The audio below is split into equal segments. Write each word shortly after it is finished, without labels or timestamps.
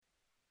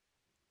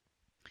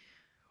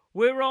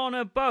We're on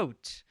a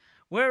boat.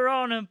 We're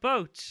on a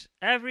boat.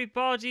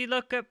 Everybody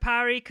look at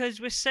Parry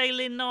because we're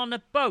sailing on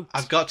a boat.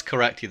 I've got to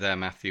correct you there,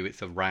 Matthew.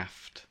 It's a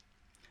raft.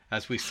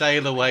 As we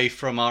sail away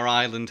from our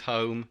island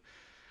home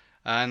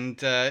and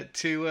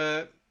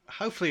to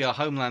hopefully our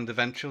homeland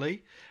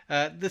eventually.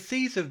 The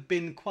seas have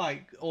been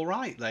quite all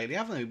right lately,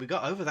 haven't they? We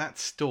got over that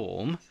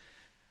storm.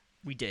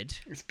 We did.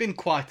 It's been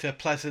quite a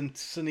pleasant,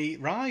 sunny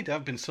ride.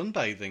 I've been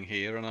sunbathing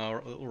here on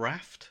our little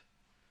raft.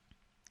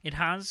 It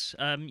has.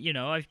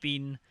 I've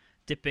been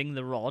dipping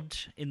the rod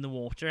in the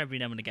water every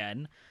now and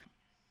again.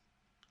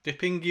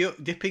 Dipping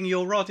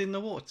your rod in the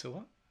water,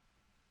 what?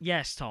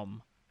 Yes,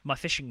 Tom. My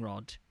fishing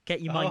rod.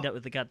 Get your mind out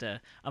with the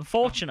gutter.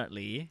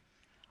 Unfortunately,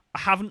 I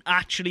haven't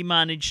actually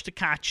managed to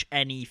catch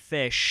any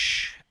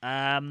fish.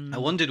 I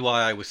wondered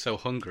why I was so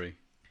hungry.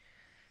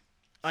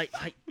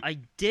 I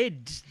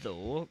did,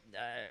 though,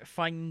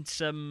 find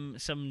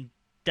some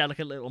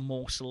delicate little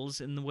morsels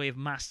in the way of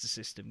Master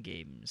System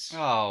games.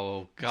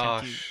 Oh,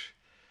 gosh.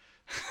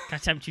 Can I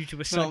tempt you to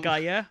a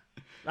Sagaya?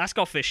 That's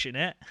got fish in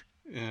it.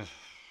 Yeah.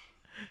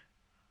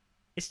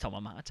 It's Tom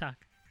on Matt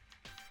Attack.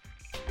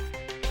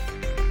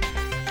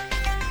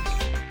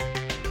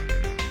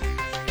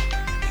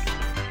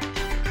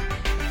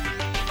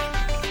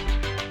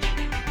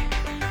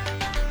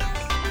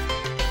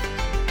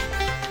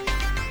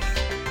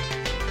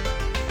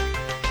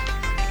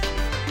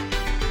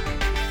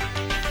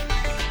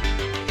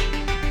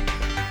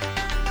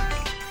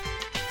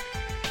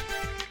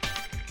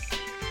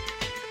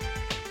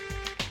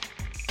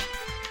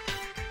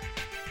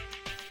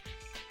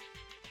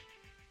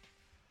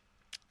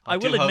 I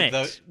will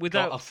admit,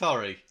 without... Oh,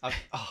 sorry.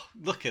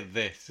 Look at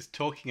this. Just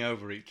talking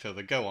over each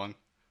other. Go on.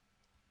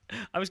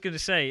 I was going to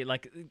say,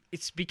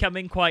 it's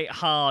becoming quite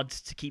hard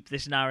to keep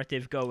this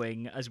narrative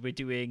going as we're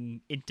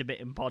doing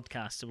intermittent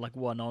podcasts of,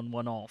 one on,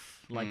 one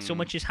off. So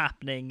much is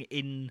happening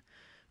in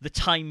the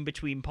time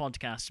between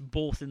podcasts,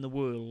 both in the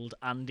world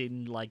and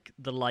in,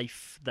 the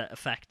life that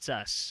affects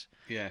us.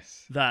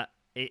 Yes. That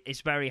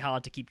it's very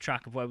hard to keep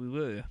track of where we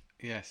were.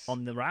 Yes.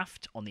 On the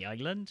raft, on the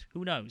island,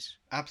 who knows?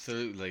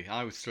 Absolutely.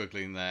 I was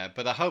struggling there,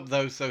 but I hope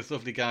those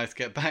lovely guys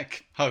get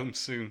back home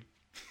soon.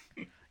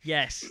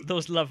 Yes,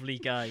 those lovely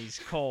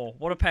guys. Core,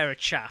 what a pair of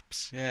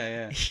chaps.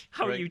 Yeah.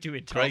 How are you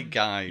doing, Tom? Great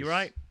guys. You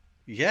right?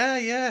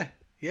 Yeah.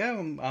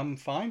 I'm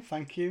fine,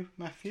 thank you,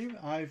 Matthew.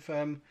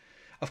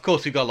 Of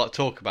course, we've got a lot to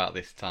talk about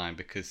this time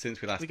because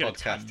since we last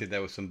podcasted, there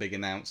were some big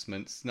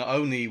announcements. Not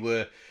only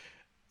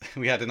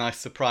we had a nice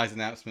surprise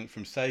announcement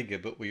from Sega,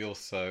 but we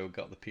also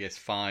got the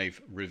PS5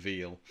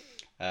 reveal,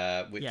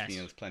 which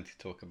there's plenty to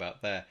talk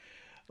about there.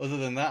 Other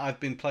than that,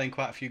 I've been playing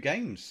quite a few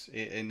games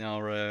in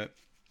our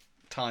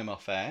time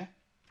off air.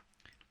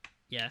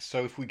 Yes.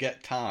 So if we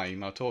get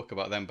time, I'll talk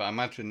about them. But I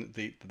imagine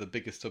the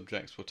biggest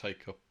subjects will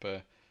take up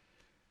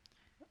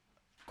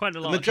quite a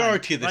lot. The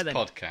majority of this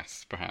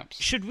podcast, perhaps.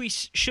 Should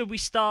we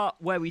start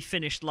where we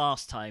finished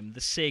last time? The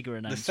Sega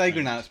announcement. The Sega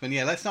announcement.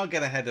 Yeah, let's not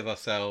get ahead of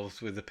ourselves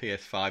with the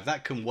PS5.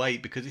 That can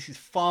wait because this is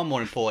far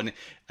more important.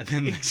 And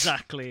then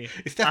exactly.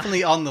 It's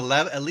definitely on the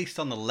level, at least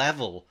on the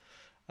level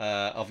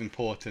of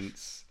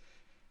importance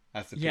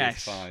as the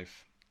PS5.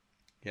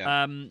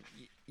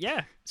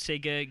 Yeah.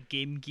 Sega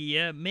Game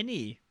Gear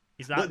Mini.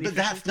 Is that? But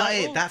that's not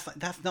it.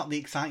 That's not the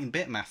exciting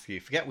bit, Matthew.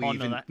 Forget we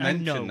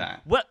mentioned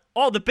that. What?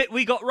 Oh, the bit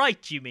we got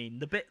right, you mean?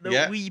 The bit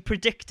that we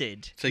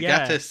predicted.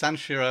 Sagata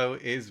Sanshiro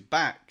is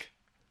back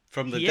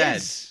from the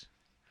dead.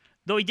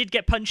 Though he did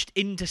get punched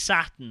into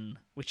Saturn,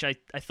 which I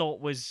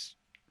thought was...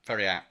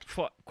 very apt.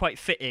 Quite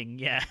fitting,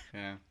 yeah.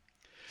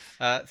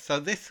 Yeah. So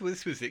this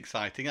was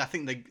exciting. I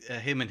think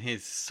him and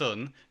his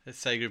son,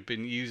 Sega have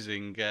been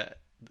using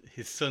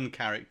his son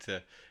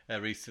character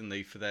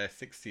recently for their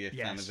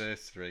 60th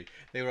anniversary.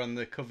 They were on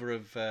the cover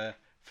of...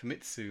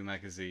 Famitsu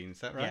magazine, is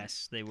that right?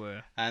 Yes, they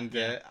were. And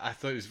I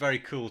thought it was very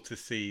cool to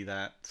see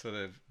that sort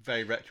of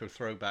very retro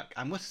throwback.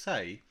 I must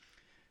say,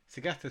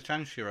 Sagata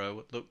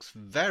Sanshiro looks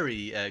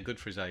very good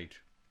for his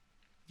age.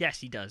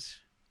 Yes, he does.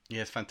 He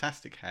has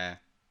fantastic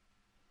hair.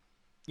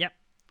 Yep.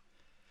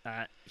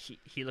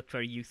 He looked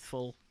very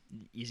youthful.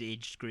 He's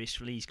aged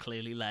gracefully. He's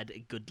clearly led a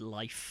good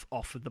life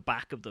off of the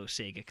back of those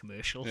Sega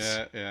commercials.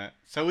 Yeah.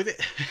 So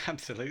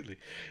absolutely.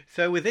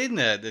 So within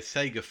the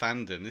Sega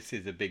fandom, this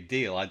is a big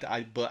deal.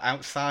 But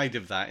outside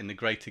of that, in the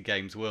greater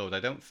games world,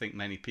 I don't think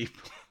many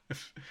people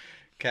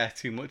care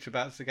too much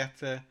about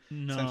Sagata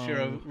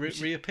Sanshiro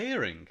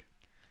reappearing.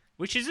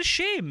 Which is a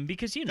shame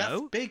because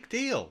that's a big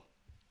deal.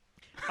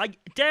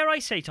 Dare I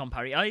say, Tom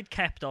Parry, I had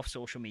kept off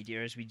social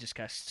media as we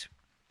discussed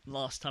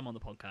last time on the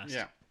podcast.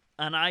 Yeah.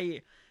 And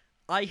I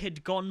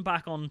had gone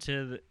back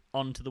onto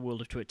the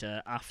world of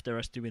Twitter after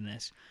us doing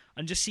this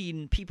and just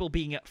seen people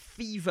being at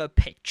fever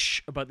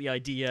pitch about the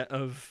idea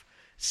of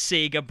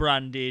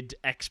Sega-branded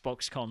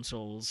Xbox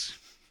consoles.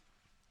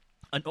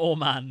 And oh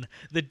man,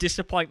 the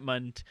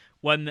disappointment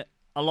when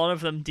a lot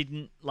of them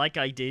didn't, like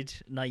I did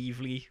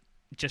naively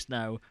just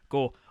now,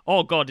 go,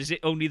 oh god, is it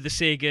only the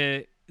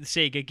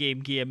Sega Game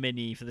Gear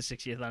Mini for the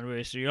 60th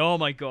anniversary? Oh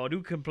my god,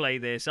 who can play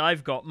this?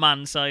 I've got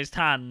man-sized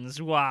hands.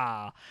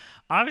 Wow.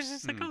 I was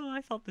just like,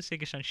 I thought the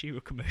Sega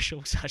Sanshiro commercial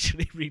was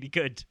actually really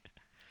good.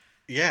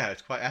 Yeah,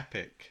 it's quite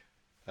epic.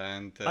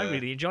 And I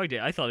really enjoyed it.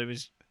 I thought it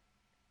was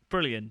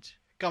brilliant.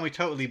 Got me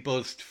totally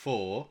buzzed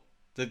for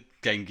the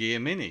Game Gear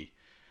Mini.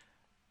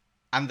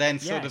 And then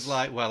sort of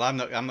like, well, I'm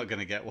not going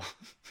to get one.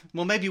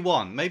 Well, maybe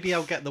one. Maybe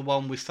I'll get the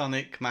one with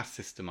Sonic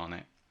Master System on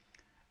it.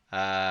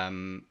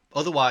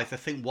 Otherwise, I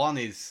think one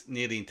is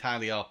nearly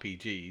entirely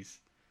RPGs.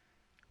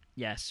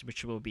 Yes,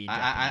 which will be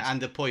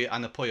and a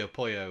Puyo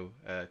Puyo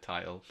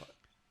title.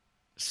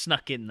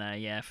 Snuck in there,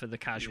 yeah, for the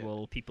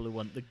casual people who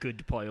want the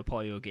good Puyo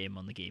Puyo game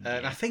on the Game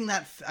Gear. I think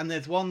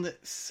there's one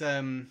that's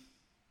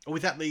or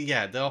is that the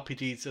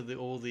RPGs are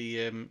all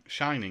the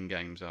Shining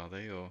games, are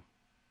they, or?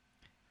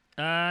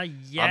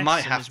 Yes. I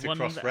might have to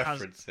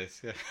cross-reference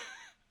this. Yeah.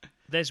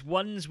 There's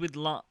ones with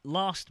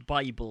Last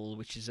Bible,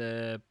 which is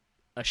a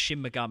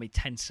Shin Megami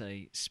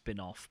Tensei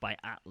spin-off by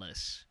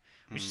Atlas,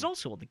 which is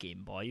also on the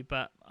Game Boy,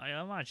 but I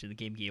imagine the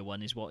Game Gear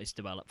one is what it's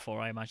developed for.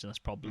 I imagine that's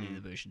probably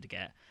the version to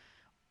get.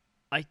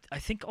 I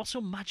think also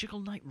Magical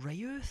Knight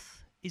Rayearth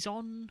is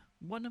on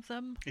one of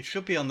them. It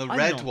should be on the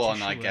red one,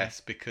 sure. I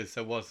guess, because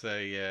there was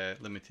a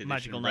limited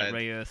Magical edition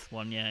Knight Rayearth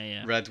one,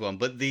 yeah. Red one,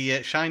 but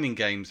the Shining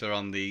games are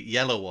on the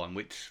yellow one,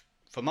 which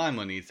for my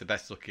money is the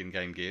best looking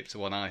Game Gear. It's the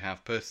one I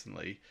have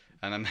personally,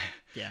 and I'm,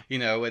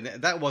 and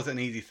that was an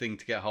easy thing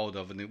to get hold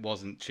of, and it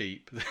wasn't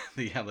cheap.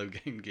 The yellow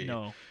Game Gear.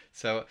 No.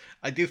 So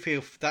I do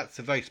feel that's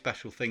a very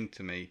special thing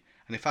to me.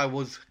 And if I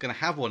was going to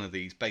have one of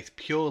these based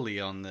purely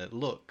on the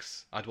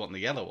looks, I'd want the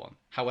yellow one.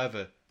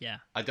 However,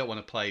 I don't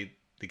want to play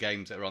the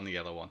games that are on the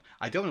yellow one.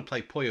 I don't want to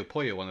play Puyo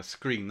Puyo on a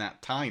screen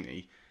that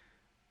tiny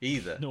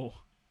either. No.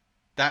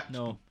 That'd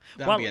well,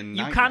 be a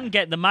nightmare. You can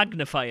get the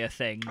magnifier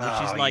thing,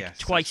 which is like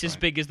twice as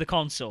big as the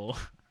console.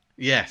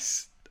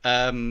 Yes.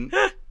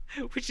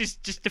 Which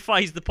just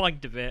defies the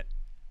point of it.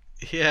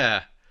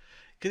 Yeah.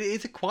 Because it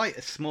is quite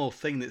a small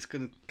thing that's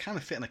going to kind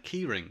of fit on a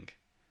keyring,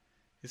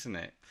 isn't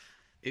it?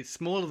 It's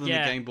smaller than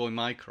the Game Boy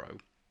Micro.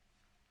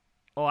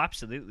 Oh,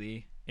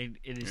 absolutely. It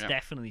is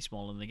definitely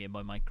smaller than the Game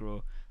Boy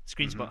Micro. The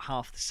screen's about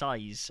half the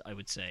size, I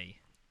would say.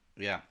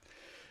 Yeah.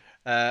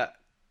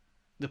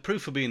 The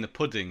proof will be in the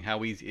pudding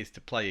how easy it is to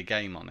play a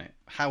game on it.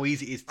 How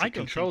easy it is to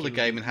control the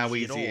game and how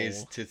easy it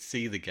is to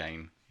see the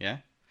game. Yeah?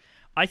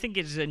 I think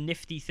it's a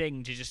nifty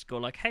thing to just go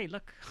like, hey,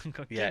 look, I've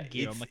got Game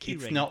Gear on my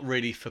keyring. It's not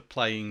really for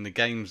playing the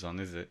games on,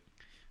 is it?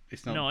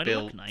 It's not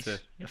built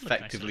to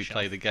effectively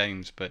play the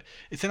games, but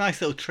it's a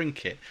nice little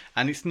trinket,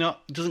 and it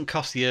doesn't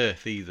cost the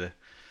earth either.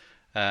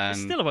 It's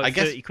still about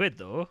 30 quid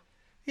though.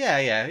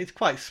 Yeah, it's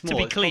quite small.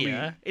 To be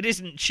clear, it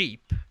isn't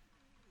cheap.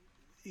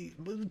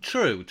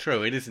 True,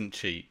 it isn't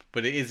cheap,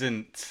 but it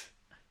isn't.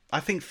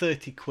 I think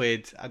 30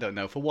 quid. I don't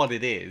know, for what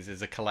it is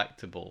as a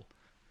collectible,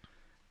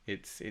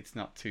 it's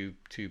not too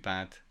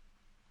bad.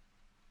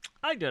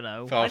 I don't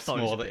know. For I how thought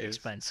small it was a bit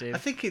expensive. I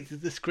think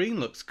the screen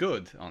looks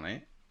good on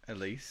it. At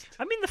least.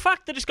 I mean, the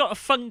fact that it's got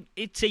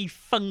it's a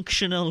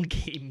functional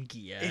Game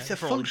Gear. It's a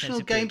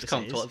functional games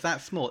console. It's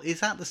that small.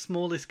 Is that the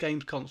smallest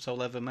games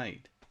console ever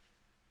made?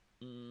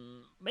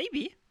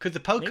 Maybe. Because the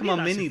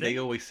Pokemon Mini, they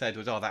always said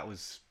that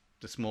was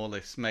the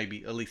smallest,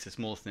 maybe at least the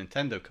smallest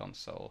Nintendo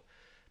console.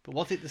 But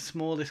was it the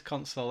smallest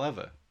console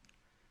ever?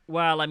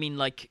 Well, I mean,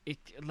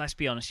 let's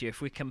be honest here.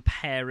 If we're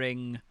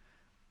comparing.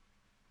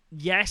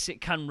 Yes,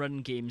 it can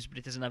run games, but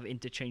it doesn't have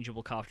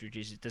interchangeable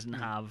cartridges. It doesn't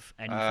have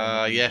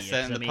any. Yes,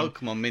 and the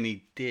Pokemon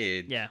Mini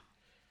did. Yeah,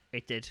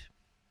 it did.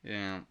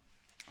 Yeah.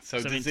 So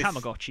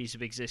Tamagotchis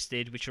have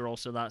existed, which are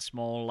also that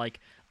small. Like,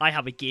 I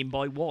have a Game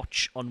Boy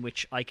Watch on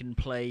which I can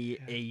play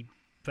a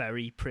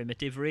very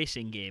primitive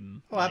racing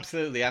game. Oh,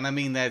 absolutely. And I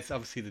mean, there's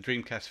obviously the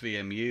Dreamcast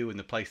VMU and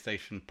the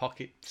PlayStation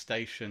Pocket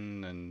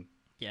Station, and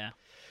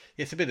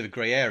it's a bit of a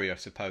grey area, I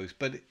suppose.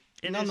 But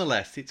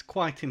nonetheless, it's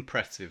quite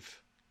impressive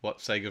what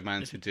Sega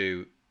managed to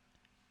do.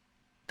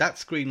 That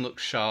screen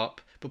looks sharp,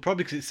 but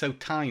probably because it's so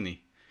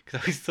tiny. Because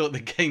I always thought the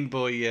Game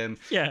Boy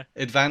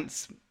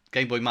Advance,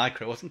 Game Boy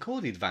Micro, wasn't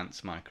called the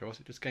Advance Micro,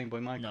 was it just Game Boy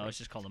Micro? No, it's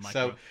just called the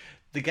Micro. So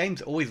the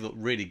games always look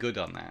really good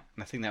on that,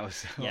 and I think that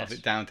was a lot of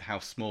it down to how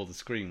small the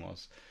screen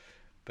was.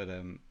 But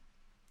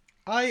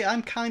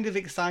I'm kind of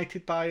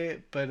excited by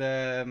it, but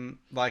I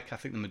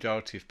think the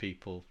majority of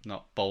people,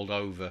 not bowled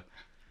over.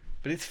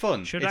 But it's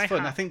fun. It's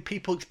fun. I think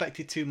people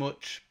expected too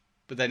much.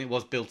 But then it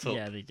was built up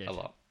a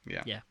lot.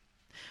 Yeah.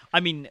 I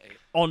mean,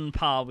 on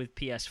par with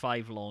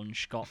PS5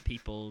 launch, got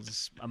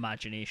people's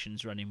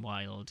imaginations running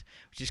wild,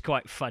 which is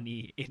quite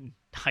funny in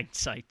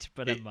hindsight.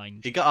 But never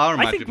mind. It got our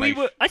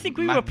imagination. I think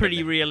we were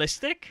pretty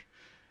realistic.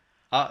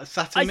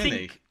 Saturn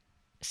Mini.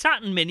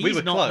 Saturn Mini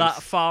is not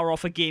that far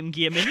off a Game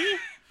Gear Mini.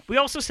 We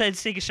also said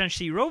Sega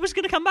Sanshiro was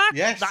going to come back.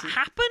 Yes, that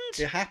happened.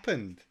 It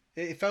happened.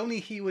 If only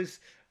he was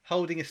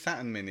holding a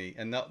Saturn Mini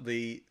and not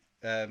the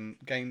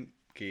Game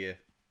Gear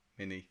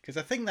Mini, because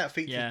I think that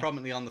features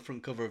prominently on the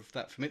front cover of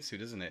that Famitsu,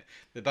 doesn't it?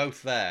 They're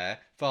both there,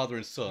 father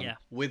and son,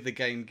 with the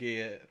Game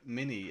Gear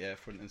Mini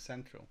front and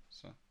central.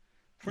 So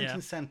front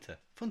and centre.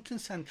 Front and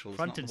central.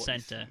 Front and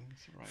centre.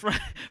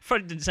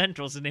 Front and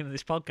central is the name of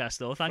this podcast,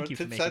 though. Thank you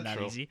for making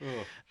that easy.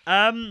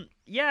 Oh.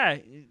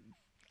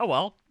 Oh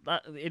well,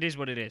 it is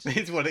what it is.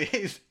 It's what it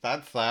is.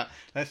 That's that.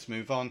 Let's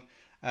move on.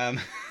 But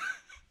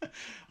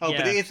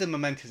it is a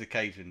momentous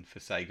occasion for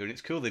Sega, and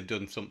it's cool they've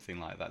done something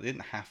like that. They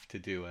didn't have to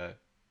do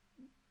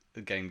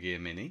a Game Gear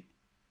Mini.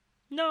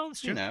 No,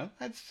 that's true.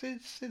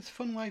 It's a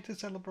fun way to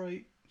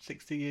celebrate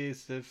 60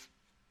 years of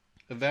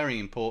a very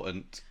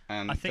important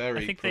and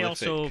very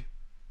prolific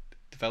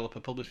developer,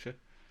 publisher,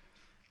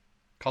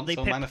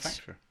 console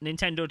manufacturer.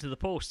 Nintendo to the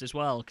post as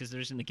well, because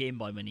there isn't a Game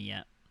Boy Mini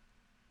yet.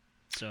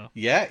 So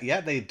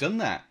yeah, they've done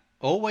that.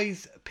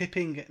 Always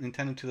pipping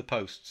Nintendo to the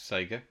post,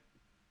 Sega.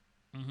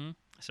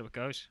 So it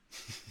goes.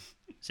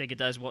 Sega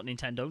does what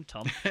Nintendo don't,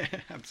 Tom.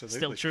 Absolutely.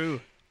 Still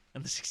true.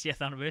 And the 60th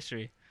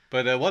anniversary.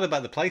 But what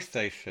about the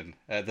PlayStation?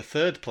 The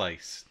third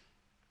place.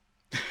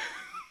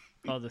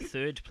 Oh, the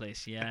third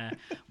place, yeah.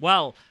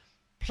 Well,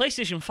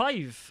 PlayStation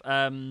 5.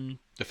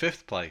 The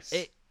fifth place.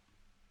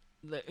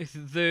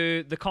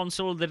 The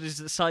console that is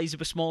the size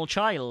of a small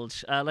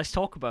child. Let's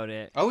talk about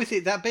it. Oh, is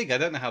it that big? I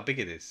don't know how big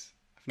it is.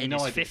 It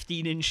is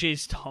 15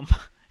 inches, Tom.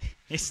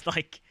 It's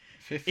like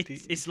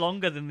 50. It's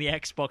longer than the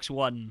Xbox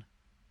One.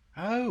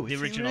 Oh, the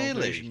original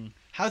really? version.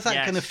 How's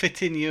that going to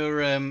fit in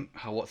your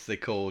what's they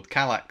called?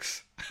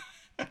 Kallax.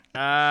 It's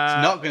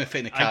not going to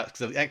fit in a Kallax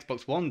because the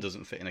Xbox One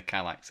doesn't fit in a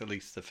Kallax, at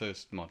least the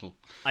first model.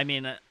 I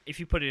mean, if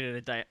you put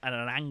it at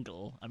an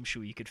angle, I'm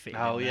sure you could fit it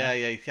in yeah.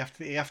 there.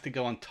 You have to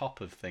go on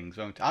top of things,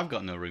 won't you? I've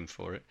got no room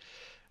for it.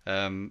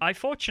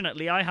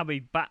 Fortunately, I have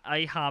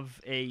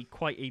a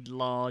quite a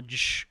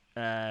large,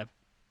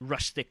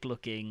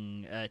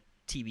 rustic-looking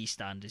TV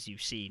stand, as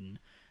you've seen.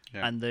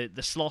 Yeah. And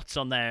the slots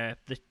on there,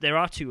 there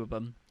are two of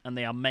them, and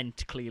they are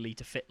meant clearly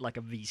to fit like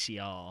a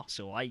VCR,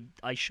 so I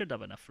should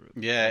have enough room.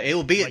 Yeah, it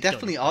will be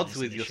definitely odds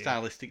with your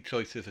stylistic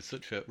choices for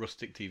such a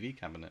rustic TV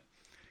cabinet.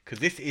 Because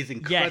this is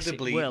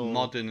incredibly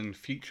modern and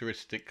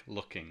futuristic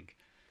looking.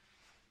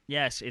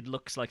 Yes, it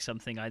looks like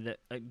something either...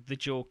 the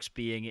jokes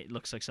being it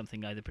looks like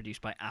something either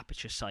produced by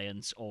Aperture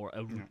Science or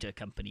a router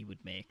company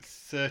would make.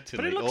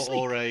 Certainly,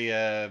 or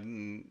a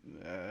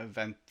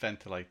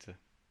ventilator.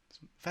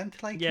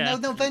 Ventilator? Yeah.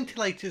 No,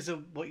 ventilators are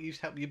what you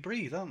help you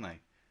breathe, aren't they?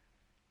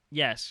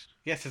 Yes.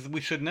 Yes, as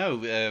we should know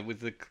with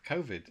the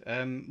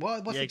COVID.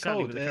 What's it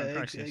called?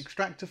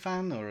 Extractor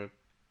fan or a...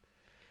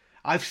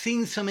 I've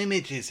seen some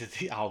images of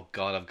the... Oh,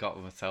 God, I've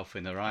got myself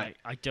in the right...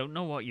 I don't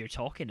know what you're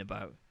talking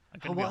about.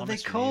 What are they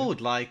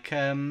called? Like,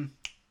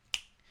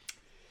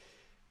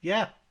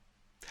 yeah.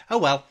 Oh,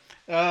 well.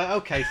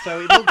 Okay,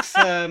 so it looks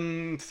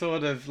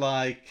sort of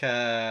like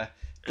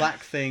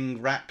black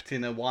thing wrapped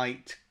in a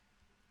white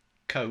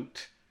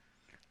coat.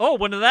 Oh,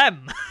 one of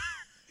them.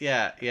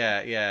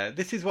 Yeah.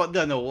 This is what the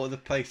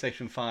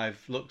PlayStation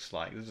 5 looks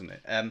like, doesn't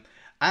it? And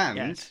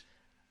yes.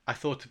 I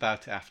thought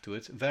about it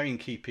afterwards, very in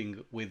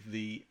keeping with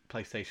the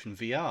PlayStation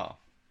VR.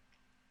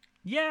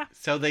 Yeah.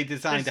 So they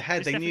designed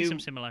ahead. They knew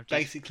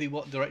basically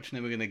what direction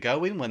they were going to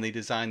go in when they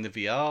designed the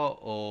VR,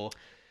 or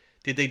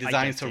did they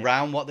design it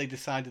around what they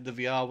decided the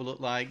VR will look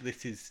like? The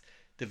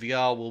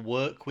VR will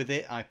work with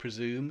it, I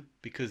presume,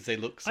 because they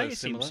look so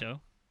similar. I assume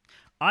so.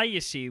 I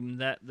assume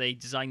that they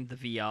designed the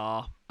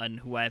VR, and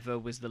whoever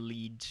was the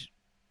lead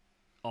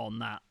on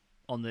the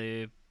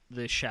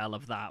shell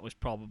of that was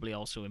probably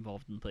also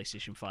involved in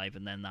PlayStation 5,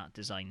 and then that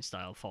design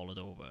style followed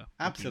over.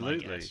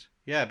 Absolutely.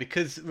 Yeah,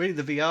 because really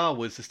the VR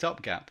was the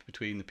stopgap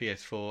between the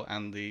PS4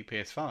 and the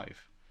PS5.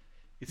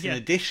 It's an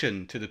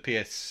addition to the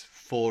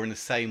PS4 in the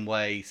same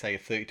way, say, a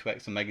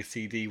 32X or Mega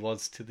CD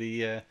was to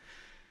the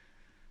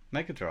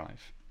Mega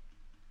Drive.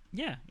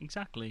 Yeah,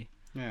 exactly.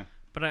 Yeah.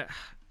 But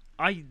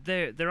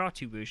there are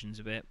two versions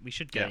of it. We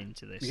should get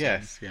into this.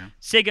 Yes, yeah.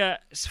 Sega,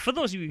 for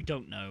those of you who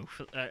don't know,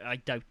 I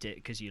doubt it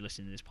because you're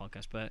listening to this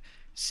podcast, but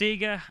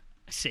Sega,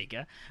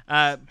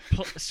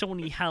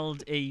 Sony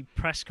held a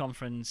press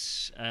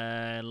conference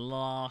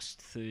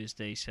last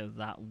Thursday, so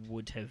that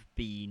would have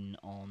been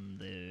on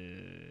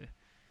the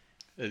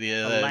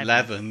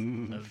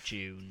 11th of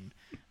June,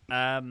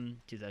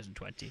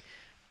 2020.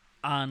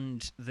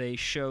 And they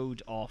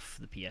showed off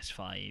the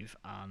PS5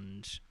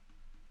 and...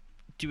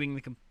 doing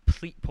the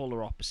complete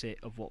polar opposite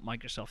of what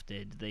Microsoft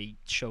did. They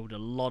showed a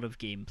lot of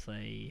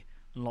gameplay,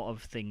 a lot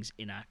of things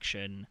in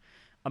action.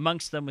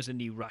 Amongst them was a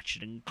new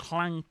Ratchet &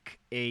 Clank,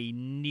 a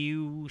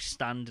new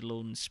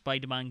standalone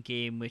Spider-Man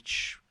game,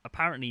 which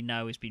apparently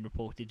now has been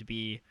reported to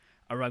be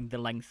around the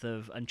length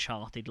of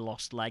Uncharted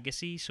Lost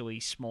Legacy, so a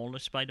smaller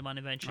Spider-Man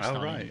adventure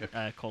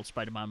called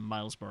Spider-Man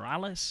Miles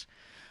Morales.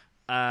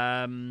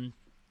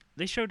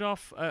 They showed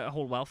off a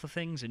whole wealth of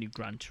things, a new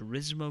Gran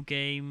Turismo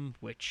game,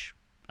 which...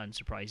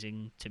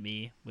 unsurprising to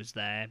me was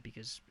there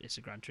because it's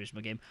a Gran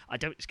Turismo game. I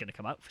doubt it's going to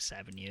come out for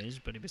 7 years,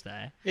 but it was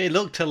there. It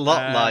looked a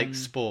lot like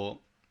Sport,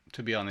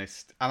 to be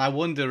honest, and I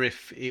wonder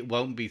if it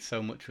won't be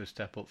so much of a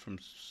step up from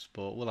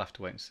Sport. We'll have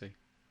to wait and see.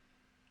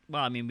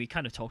 Well, I mean, we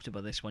kind of talked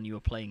about this when you were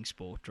playing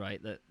Sport, right?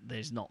 That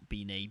there's not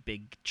been a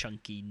big,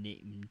 chunky,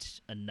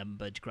 named and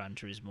numbered Gran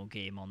Turismo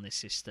game on this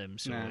system,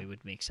 so it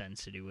would make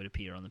sense that it would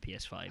appear on the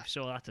PS5.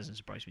 So that doesn't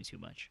surprise me too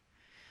much.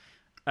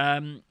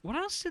 What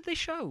else did they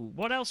show?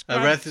 What else?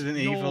 Resident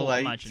your Evil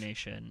 8.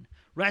 Imagination.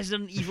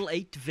 Resident Evil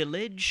 8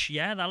 Village.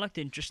 Yeah, that looked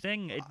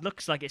interesting. It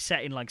looks like it's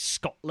set in like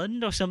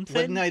Scotland or something.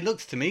 Well, no, it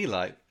looks to me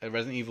like a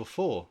Resident Evil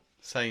 4,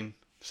 same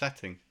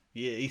setting,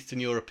 Eastern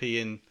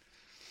European.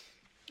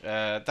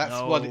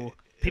 That's what.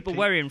 People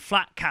wearing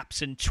flat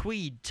caps and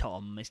tweed,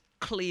 Tom, is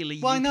clearly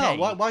Why UK.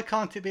 not? Why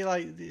can't it be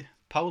like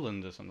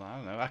Poland or something? I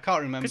don't know. I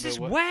can't remember. Because it's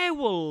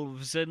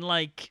werewolves and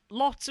like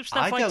lots of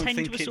stuff I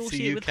tend to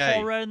associate with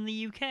horror in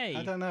the UK.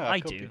 I don't know. I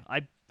do.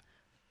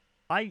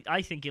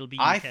 I think it'll be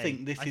UK. I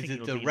think this is a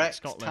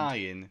direct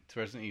tie-in to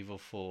Resident Evil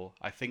 4.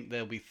 I think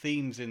there'll be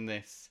themes in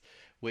this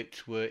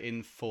which were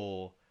in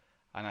 4,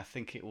 and I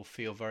think it will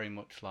feel very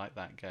much like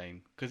that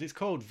game. Because it's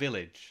called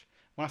Village.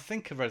 When I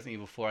think of Resident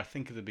Evil 4, I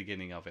think of the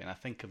beginning of it, and I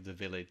think of the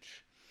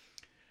village.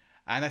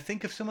 And I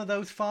think of some of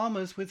those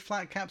farmers with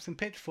flat caps and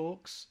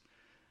pitchforks.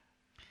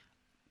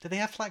 Do they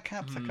have flat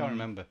caps? I can't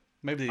remember.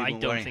 Maybe they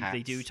weren't wearing hats. I don't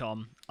think they do,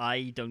 Tom.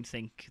 I don't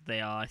think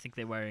they are. I think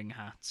they're wearing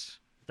hats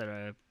that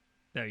are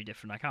very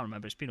different. I can't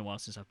remember. It's been a while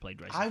since I've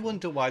played Resident Evil. I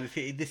wonder why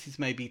this is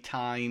maybe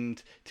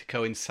timed to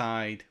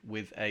coincide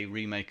with a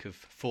remake of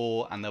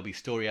 4, and there'll be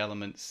story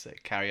elements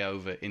that carry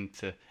over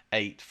into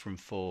 8 from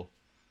 4.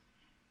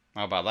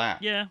 How about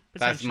that? Yeah,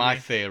 that's my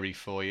theory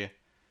for you.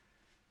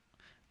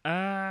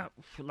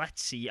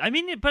 Let's see. I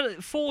mean,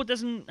 but 4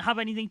 doesn't have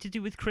anything to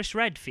do with Chris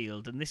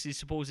Redfield, and this is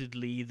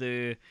supposedly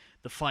the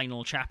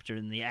final chapter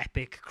in the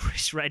epic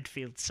Chris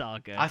Redfield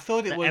saga. I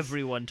thought it was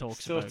everyone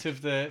talks sort about.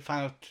 Of the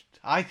final.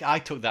 I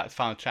took that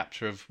final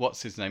chapter of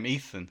what's his name,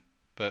 Ethan,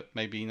 but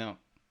maybe not.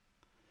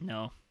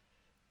 No,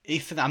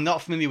 Ethan. I'm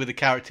not familiar with the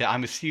character.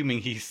 I'm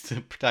assuming he's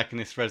the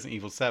protagonist of Resident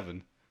Evil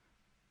 7.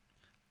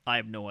 I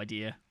have no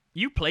idea.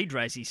 You played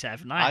Resi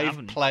 7. I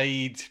haven't. I've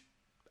played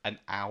an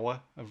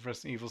hour of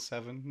Resident Evil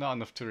 7. Not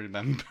enough to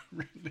remember,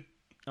 really.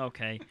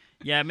 Okay.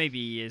 Yeah, maybe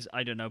he is.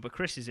 I don't know. But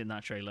Chris is in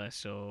that trailer,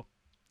 so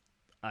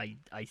I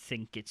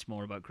think it's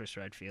more about Chris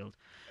Redfield.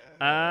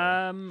 Fringy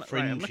right,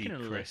 I'm looking at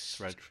Chris list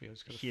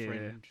Redfield's got a here.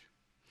 fringe.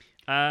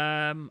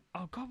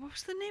 Oh, God, what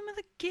was the name of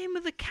the game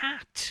of the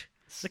cat?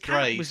 The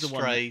cat was the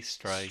one.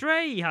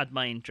 Stray had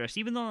my interest,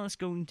 even though that's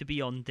going to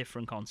be on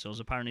different consoles.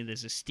 Apparently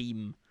there's a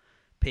Steam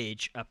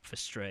page up for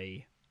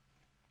Stray.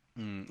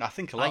 I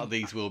think a lot of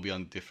these will be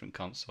on different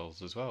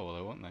consoles as well,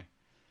 though, won't they?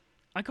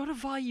 I got a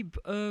vibe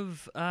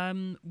of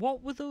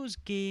what were those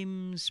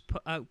games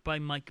put out by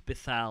Mike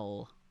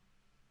Bethel?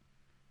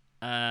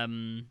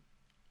 Thomas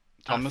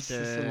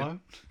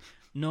Alone?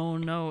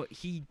 No,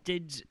 he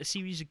did a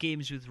series of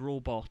games with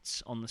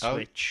robots on the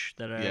Switch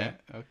that are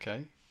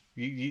okay.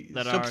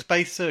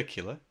 Subspace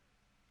Circular.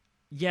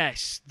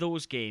 Yes,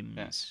 those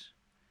games.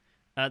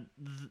 Yeah.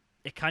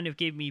 It kind of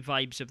gave me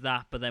vibes of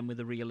that, but then with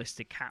a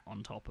realistic cat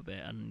on top of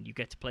it, and you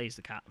get to play as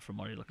the cat from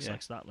what it looks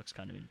like, so that looks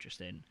kind of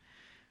interesting.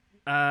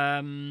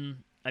 I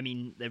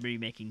mean, they're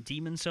remaking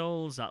Demon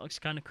Souls, that looks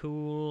kind of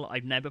cool.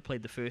 I've never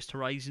played the first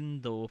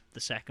Horizon, though the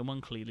second one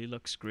clearly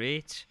looks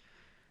great.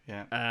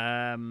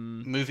 Yeah.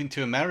 Moving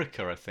to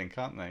America, I think,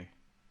 aren't they?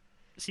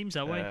 Seems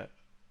that way.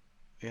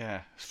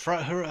 Yeah.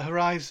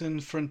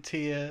 Horizon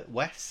Frontier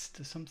West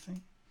or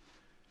something?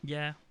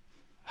 Yeah.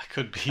 I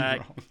could be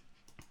wrong.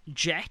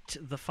 Jet,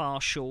 The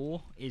Far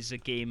Shore is a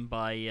game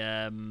by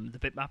the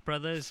Bitmap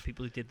Brothers,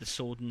 people who did the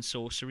Sword and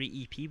Sorcery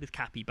EP with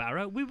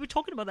Capybara. We were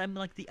talking about them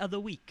like the other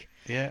week.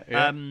 Yeah.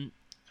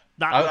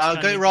 I'll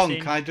get it wrong.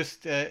 Can I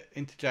just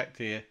interject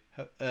here?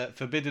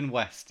 Forbidden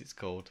West, it's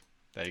called.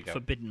 There you go.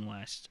 Forbidden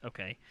West.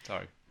 Okay.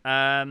 Sorry.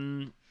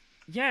 There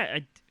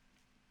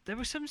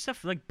was some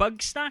stuff like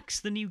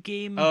Bugsnax, the new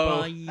game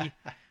by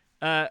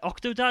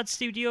Octodad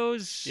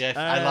Studios. Yes,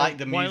 I like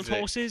the music. Wild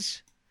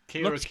Horses.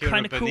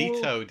 Kiro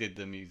Benito did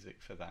the music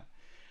for that.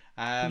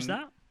 Who's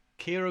that?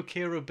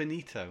 Kiro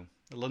Benito,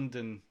 a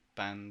London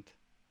band.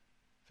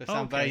 They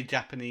sound very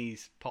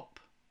Japanese pop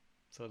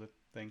sort of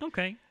thing.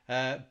 Okay.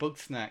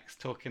 Bugsnax,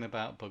 talking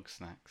about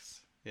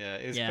Bugsnax. Yeah,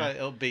 it was quite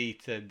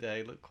upbeat and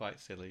they looked quite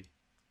silly.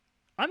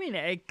 I mean,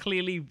 it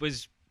clearly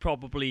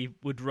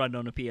would run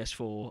on a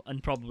PS4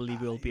 and probably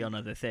will be on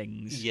other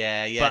things.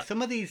 Yeah. But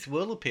some of these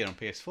will appear on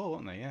PS4,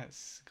 won't they? Yeah,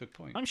 it's a good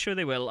point. I'm sure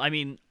they will. I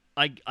mean,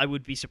 I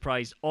would be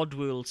surprised.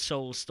 Oddworld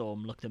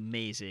Soulstorm looked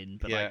amazing,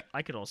 but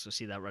I could also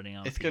see that running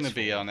on It's going to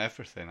be on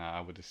everything, I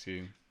would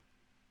assume.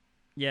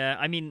 Yeah,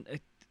 I mean,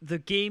 the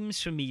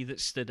games for me that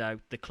stood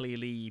out, that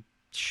clearly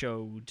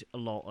showed a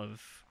lot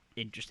of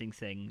interesting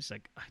things.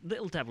 Like,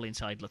 Little Devil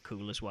Inside looked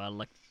cool as well.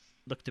 Like,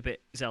 looked a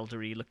bit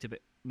Zelda-y, looked a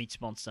bit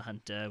meets Monster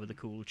Hunter with a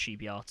cool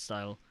chibi art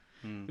style.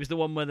 It was the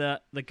one where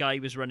the guy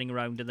was running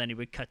around and then he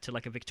would cut to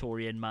like a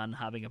Victorian man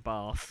having a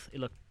bath. It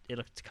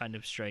looked kind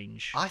of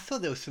strange. I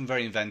thought there was some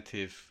very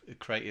inventive,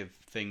 creative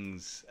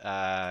things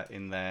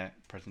in their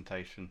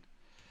presentation.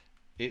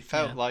 It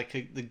felt like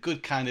the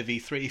good kind of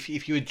E3.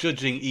 If you were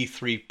judging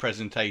E3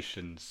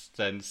 presentations,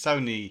 then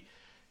Sony,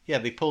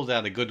 they pulled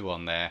out a good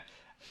one there.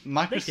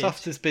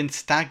 Microsoft has been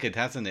staggered,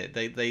 hasn't it?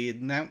 They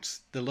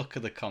announced the look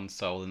of the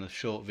console in a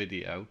short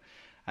video,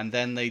 and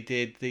then they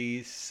did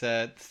these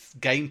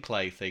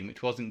gameplay thing,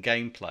 which wasn't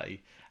gameplay,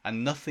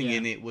 and nothing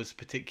in it was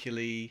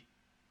particularly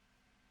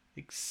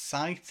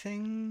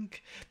exciting.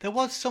 There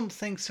was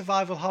something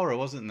survival horror,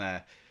 wasn't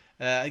there?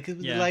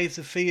 The Layers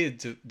of Fear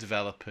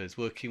developers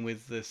working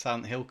with the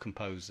Silent Hill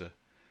composer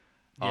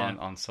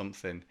on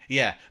something.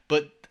 Yeah,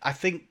 but I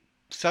think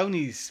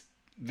Sony's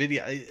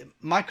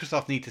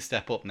Microsoft need to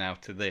step up now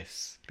to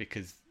this,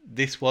 because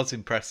this was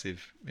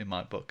impressive in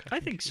my book. I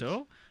think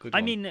so.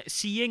 I mean,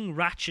 seeing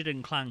Ratchet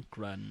and Clank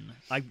run,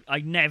 I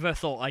never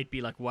thought I'd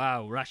be like,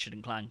 wow, Ratchet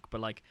and Clank,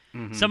 but like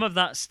some of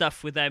that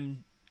stuff with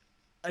them,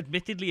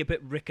 admittedly a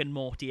bit Rick and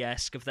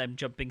Morty-esque, of them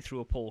jumping through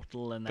a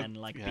portal and then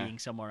being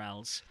somewhere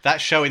else.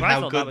 That's showing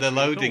how good the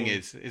loading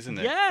is, isn't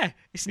it? Yeah,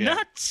 it's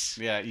nuts.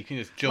 Yeah, you can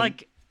just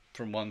jump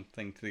from one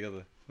thing to the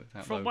other.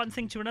 From one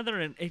thing to another,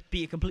 and it'd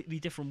be a completely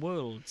different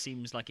world.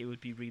 Seems like it would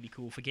be really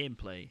cool for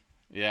gameplay.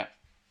 Yeah.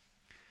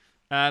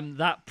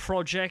 That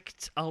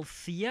Project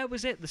Althea,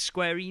 was it? The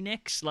Square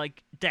Enix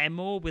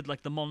demo with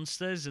the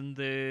monsters and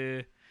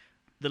the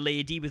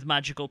lady with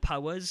magical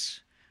powers.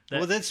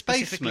 Well, the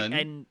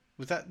Spaceman.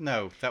 Was that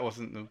that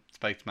wasn't the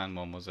Spaceman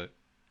one, was it?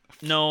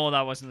 No,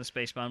 that wasn't the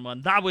Spaceman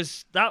one. That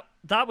was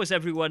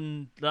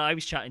everyone that I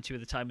was chatting to at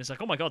the time. It's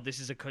like, oh my god, this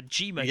is a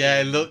Kojima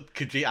game.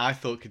 Look, I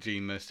thought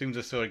Kojima. As soon as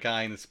I saw a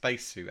guy in a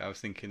spacesuit, I was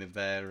thinking of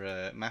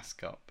their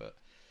mascot, but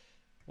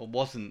it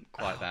wasn't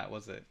quite that,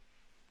 was it?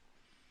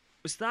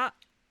 Was that?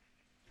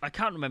 I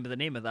can't remember the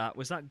name of that.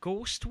 Was that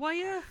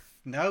Ghostwire?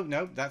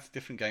 No, that's a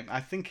different game.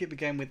 I think it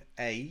began with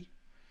A.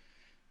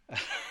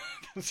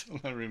 That's all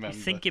I remember. I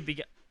think it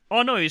began...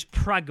 Oh, no, it was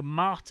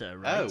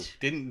Pragmata, right? Oh,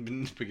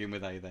 didn't begin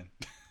with A then.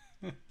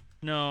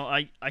 No,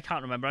 I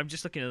can't remember. I'm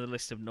just looking at the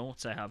list of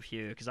notes I have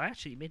here, because I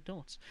actually made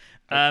notes.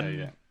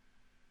 Okay,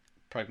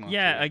 Pragmata.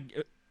 Yeah.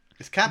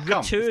 It's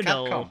Capcom.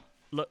 Returnal.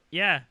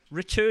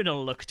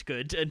 Returnal looked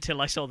good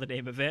until I saw the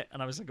name of it,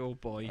 and I was like, oh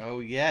boy. Oh,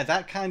 yeah,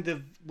 that kind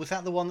of... Was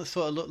that the one that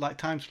sort of looked like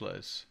Time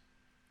Splitters?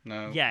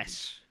 No.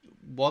 Yes.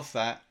 Was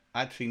that?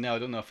 Actually, no, I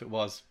don't know if it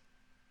was.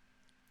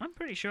 I'm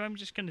pretty sure. I'm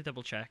just going to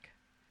double check.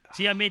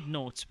 See, I made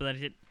notes, but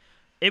then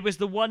it was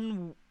the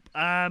one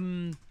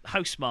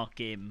Housemarque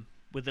game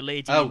with the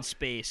lady in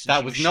space.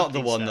 That was not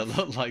the one that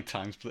looked like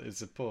Time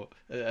Splitters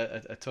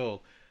at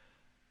all.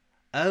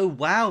 Oh,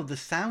 wow, the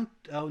sound...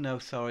 Oh, no,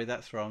 sorry,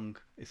 that's wrong.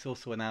 It's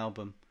also an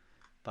album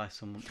by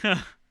someone.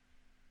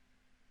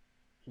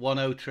 One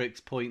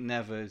Otrix Point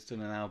Never has done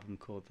an album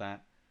called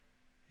that.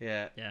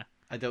 Yeah.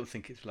 I don't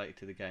think it's related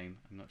to the game.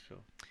 I'm not sure.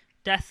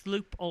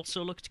 Deathloop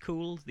also looked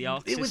cool. The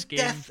Arxis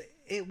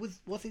game.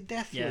 Was it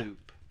Deathloop?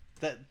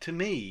 That, to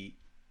me,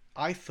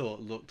 I thought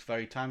looked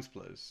very Time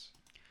Splitters.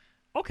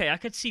 Okay, I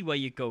could see where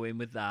you're going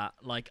with that.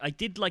 I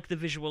did like the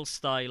visual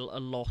style a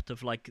lot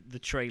of the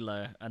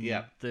trailer and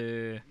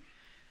the...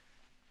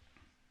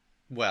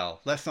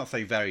 Well, let's not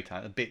say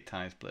a bit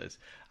Time Splitters.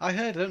 I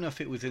don't know if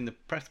it was in the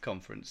press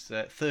conference,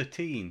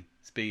 13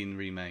 is being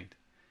remade.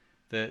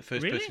 The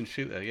first-person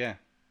shooter, yeah.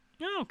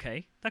 Oh,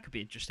 okay. That could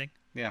be interesting.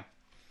 Yeah.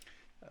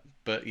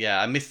 But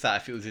I missed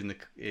that if it was in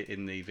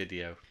the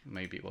video.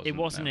 Maybe it wasn't. It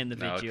wasn't in the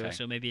video,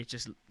 so maybe it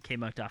just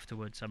came out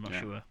afterwards. I'm not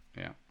sure.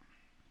 Yeah.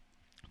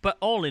 But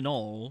all in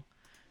all,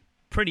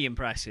 pretty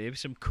impressive.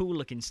 Some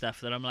cool-looking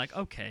stuff that I'm like,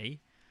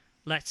 okay...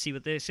 Let's see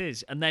what this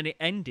is. And then it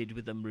ended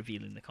with them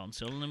revealing the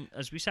console. And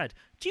as we said,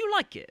 do you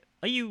like it?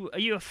 Are you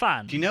a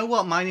fan? Do you know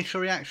what my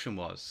initial reaction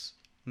was?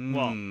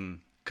 What?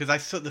 Because I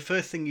saw the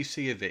first thing you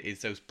see of it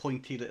is those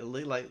pointy little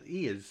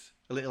ears,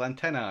 little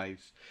antennae.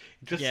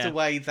 Just the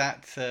way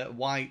that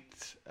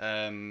white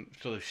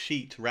sort of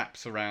sheet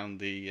wraps around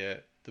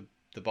the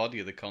body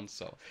of the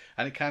console,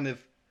 and it kind of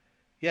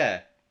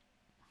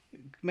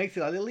makes it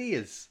like little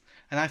ears.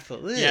 And I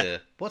thought,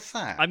 what's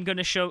that? I'm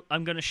gonna show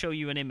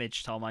you an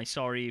image, Tom. I'm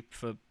sorry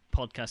for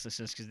podcast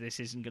listeners because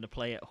this isn't gonna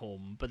play at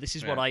home, but this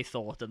is what I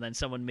thought, and then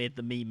someone made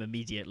the meme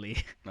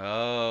immediately.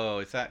 Oh,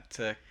 is that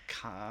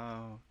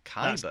Kaiba?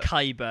 That's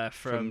Kaiba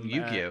from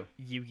Yu-Gi-Oh.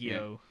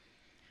 Yu-Gi-Oh.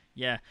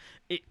 Yeah,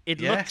 it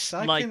looks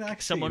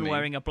like someone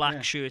wearing a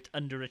black shirt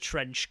under a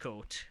trench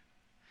coat.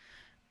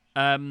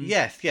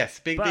 Yes,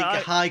 big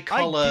high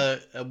collar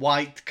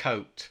white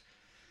coat.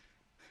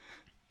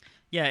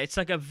 Yeah, it's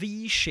like a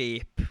V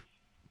shape.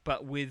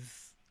 But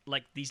with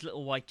these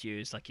little white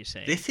ears, like you're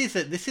saying. This is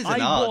an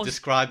art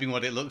describing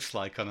what it looks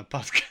like on a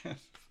podcast.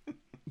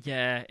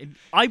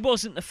 I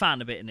wasn't a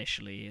fan of it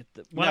initially.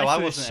 When I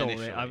first saw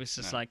it, I was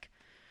just like,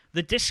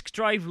 the disc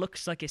drive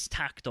looks like it's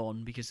tacked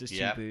on because there's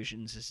two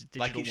versions. There's a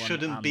digital it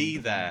shouldn't be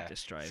there.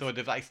 Disc drive. Sort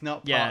of it's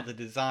not part of the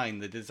design.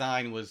 The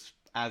design was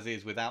as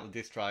is without the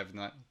disc drive,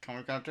 and can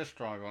we get a disc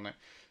drive on it?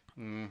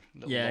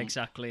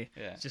 Exactly.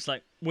 Yeah. It's just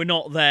we're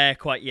not there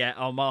quite yet.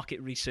 Our market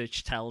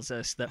research tells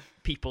us that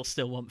people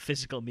still want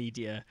physical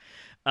media,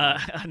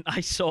 and I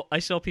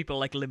saw people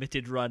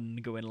Limited Run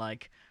going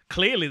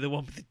clearly the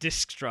one with the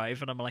disc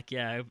drive, and I'm like,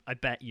 yeah, I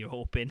bet you're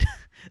hoping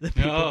that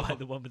people buy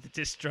the one with the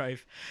disc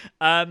drive.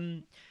 I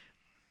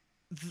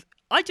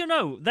don't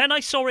know. Then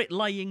I saw it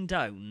lying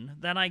down.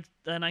 Then I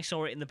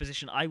saw it in the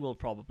position I will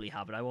probably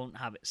have it. I won't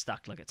have it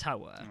stacked like a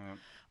tower,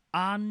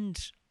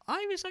 and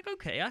I was like,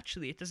 okay,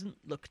 actually, it doesn't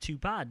look too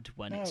bad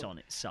when it's on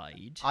its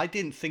side. I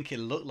didn't think it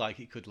looked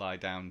like it could lie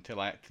down until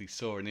I actually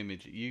saw an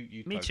image that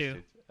you Me posted.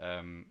 too.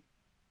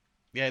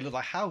 yeah, it looked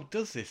like, how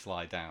does this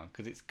lie down?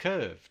 Because it's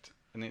curved.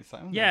 And it's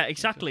like, yeah,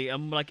 exactly.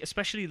 Like,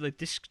 especially the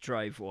disk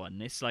drive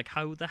one, it's like,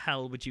 how the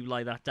hell would you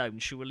lie that down?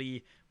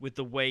 Surely, with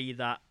the way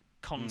that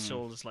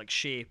console's like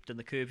shaped and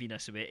the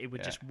curviness of it, it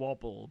would just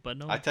wobble. But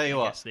no, I tell you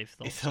what,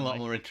 it's a lot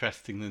more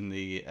interesting than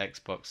the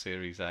Xbox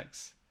Series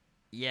X.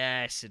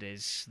 Yes, it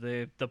is.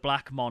 The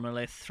black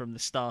monolith from the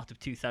start of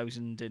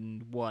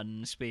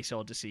 2001 Space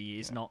Odyssey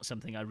is not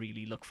something I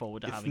really look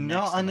forward to having. It's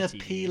not an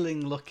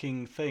appealing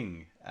looking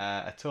thing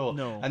at all.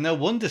 No. And no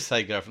wonder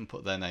Sega haven't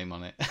put their name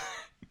on it.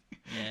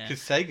 Yeah.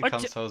 Because Sega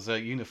consoles are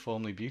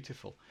uniformly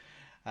beautiful.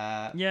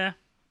 Yeah.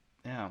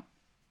 Yeah.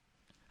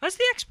 Has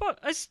the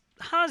Xbox...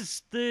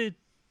 Has the...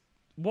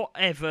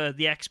 Whatever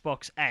the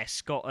Xbox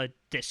S got a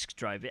disc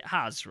drive? It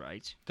has,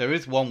 right? There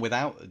is one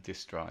without a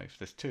disc drive.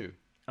 There's two.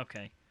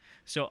 Okay.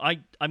 So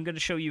I'm going to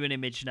show you an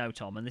image now,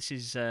 Tom, and this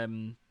is...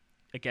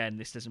 Again,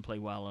 this doesn't play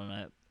well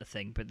on a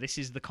thing, but this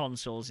is the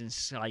consoles in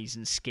size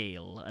and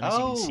scale. And as you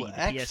can see,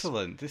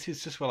 excellent. This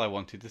is just what I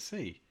wanted to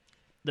see.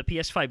 The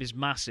PS5 is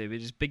massive.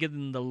 It is bigger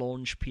than the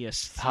launch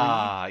PS3.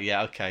 Ah,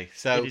 yeah, okay.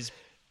 So, it is...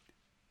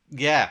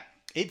 yeah,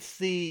 it's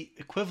the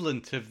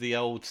equivalent of the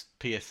old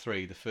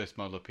PS3, the first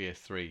model of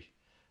PS3,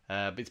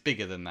 but it's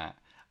bigger than that.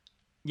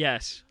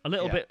 Yes, a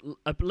little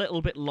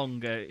bit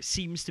longer. It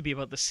seems to be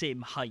about the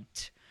same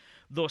height.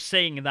 Though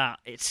saying that,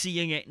 it's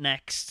seeing it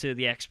next to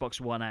the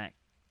Xbox One X.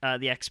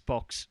 The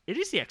Xbox. It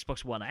is the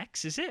Xbox One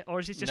X, is it,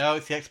 or is it just? No,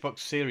 it's the Xbox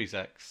Series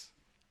X.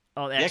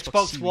 Oh, the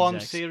Xbox Series One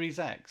X. Series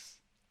X,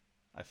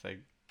 I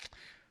think.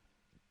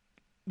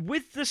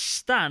 With the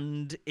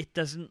stand, it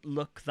doesn't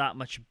look that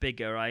much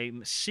bigger.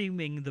 I'm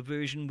assuming the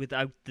version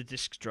without the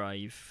disc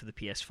drive for the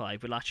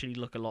PS5 will actually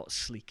look a lot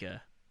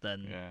sleeker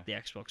than the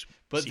Xbox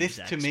But Series this,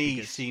 X, to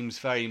me, seems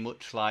very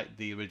much like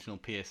the original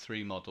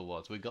PS3 model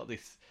was. We got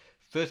this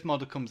first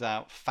model comes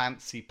out,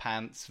 fancy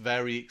pants,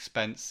 very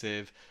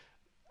expensive,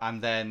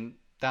 and then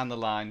down the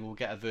line we'll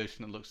get a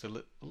version that looks a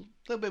little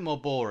bit more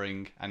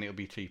boring, and it'll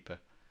be cheaper.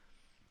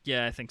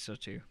 Yeah, I think so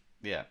too.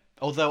 Yeah.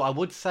 Although I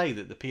would say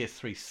that the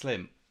PS3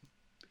 Slim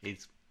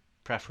is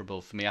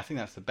preferable for me. I think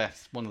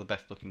that's one of the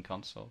best looking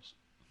consoles.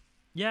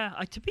 Yeah,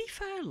 to be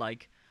fair,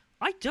 like,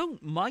 I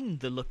don't mind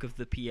the look of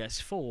the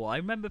PS4. I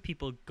remember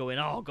people going,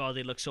 "Oh God,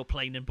 they look so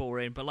plain and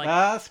boring," but like,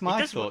 that's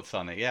my thoughts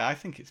on it. Yeah, I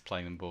think it's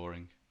plain and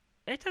boring.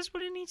 It does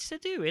what it needs to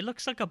do. It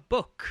looks like a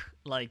book.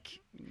 Like,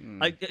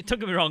 don't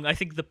get me wrong. I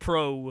think the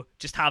Pro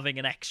just having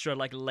an extra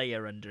like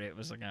layer under it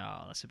was like,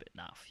 oh, that's a bit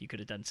naff. You could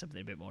have done something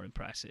a bit more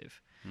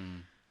impressive.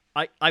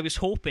 I was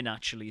hoping,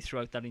 actually,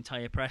 throughout that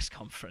entire press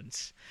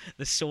conference,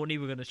 that Sony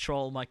were going to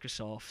troll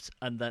Microsoft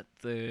and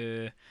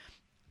that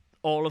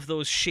all of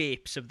those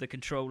shapes of the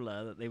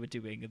controller that they were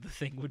doing, the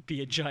thing would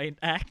be a giant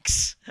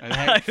X. An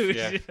X,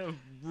 I was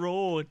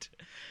roared.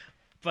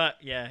 But,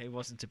 yeah, it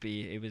wasn't to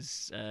be. It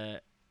was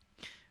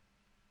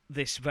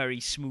this very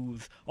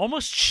smooth,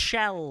 almost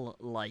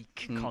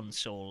shell-like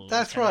console.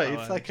 That's right.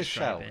 It's like a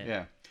shell,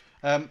 yeah.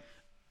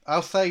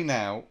 I'll say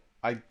now,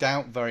 I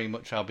doubt very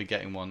much I'll be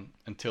getting one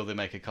until they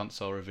make a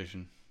console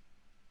revision.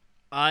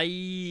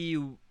 I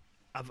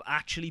have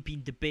actually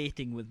been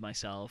debating with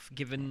myself,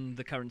 given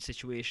the current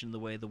situation, the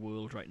way of the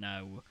world right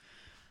now.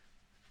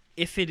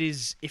 If it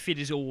is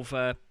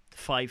over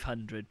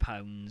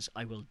 £500,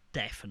 I will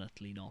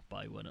definitely not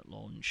buy one at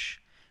launch.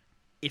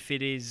 If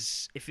it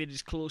is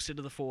closer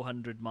to the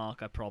 400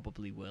 mark, I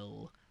probably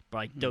will. But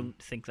I don't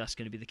think that's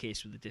going to be the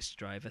case with the disc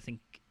drive. I think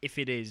if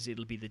it is,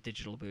 it'll be the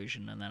digital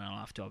version, and then I'll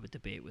have to have a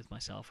debate with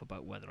myself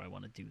about whether I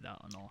want to do that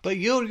or not. But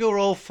you're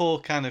all for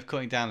kind of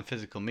cutting down the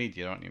physical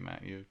media, aren't you,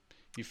 Matt?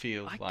 You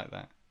feel like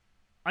that.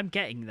 I'm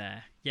getting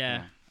there.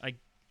 Yeah.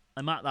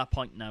 I'm at that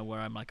point now where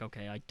I'm like,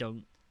 okay, I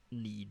don't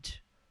need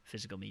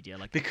physical media.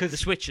 Like, because the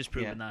Switch has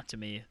proven that to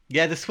me.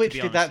 Yeah, the Switch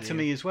did that to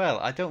me as well.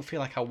 I don't feel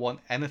like I want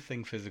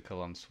anything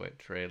physical on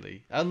Switch,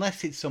 really.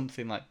 Unless it's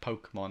something like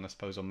Pokemon, I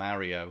suppose, or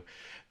Mario.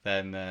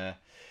 Then,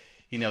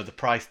 the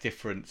price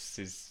difference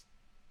is,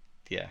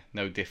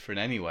 no different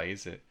anyway,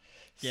 is it?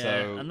 Yeah,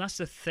 so... and that's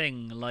the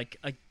thing. Like,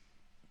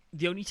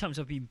 the only times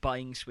I've been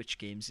buying Switch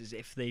games is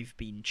if they've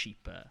been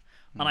cheaper.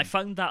 And I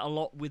found that a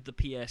lot with the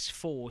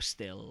PS4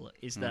 still,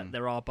 is that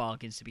there are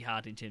bargains to be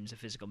had in terms of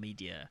physical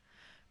media.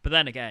 But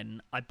then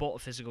again, I bought a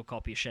physical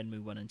copy of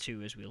Shenmue 1 and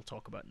 2, as we'll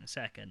talk about in a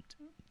second,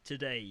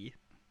 today.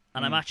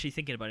 And I'm actually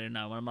thinking about it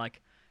now, and I'm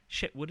like,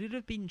 shit, would it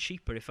have been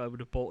cheaper if I would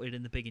have bought it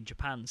in the Big in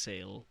Japan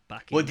sale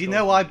back in... Well, do you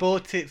know I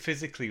bought it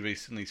physically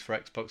recently for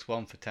Xbox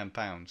One for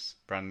 £10,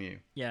 brand new.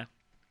 Yeah.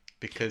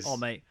 Because... Oh,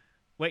 mate.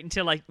 Wait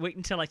until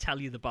I tell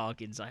you the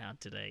bargains I had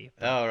today.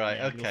 Oh, right,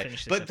 okay.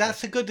 But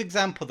that's a good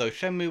example, though.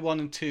 Shenmue 1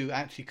 and 2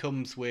 actually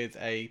comes with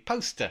a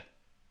poster.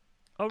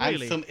 Oh,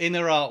 really? And some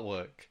inner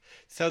artwork.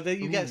 So that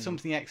you get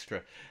something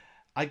extra.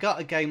 I got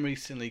a game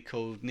recently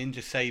called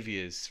Ninja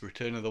Saviors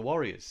Return of the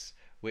Warriors,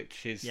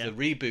 which is the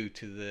reboot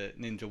to the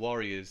Ninja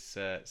Warriors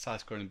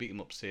side-scrolling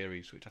beat-em-up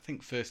series, which I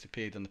think first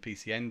appeared on the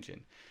PC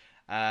Engine.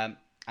 And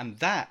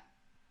that,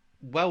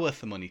 well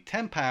worth the money.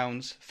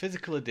 £10,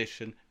 physical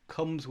edition,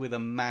 comes with a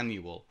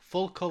manual,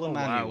 full-colour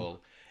manual. Wow.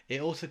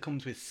 It also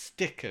comes with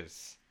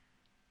stickers.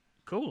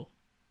 Cool.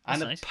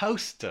 And That's nice. a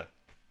poster.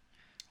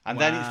 And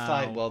then it's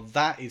like, well,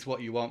 that is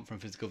what you want from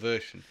physical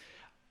version.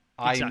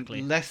 Exactly.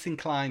 I'm less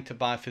inclined to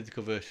buy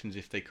physical versions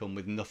if they come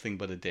with nothing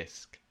but a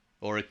disc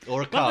or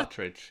a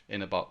cartridge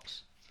in a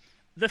box.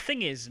 The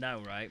thing is now,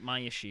 right, my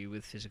issue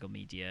with physical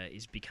media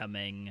is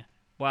becoming,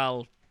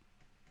 well,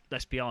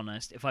 let's be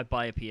honest, if I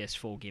buy a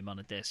PS4 game on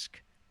a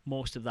disc,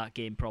 most of that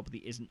game probably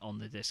isn't on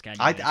the disc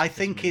anyway. I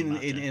think in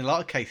a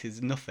lot of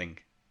cases, nothing.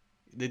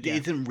 It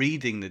isn't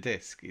reading the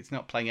disc. It's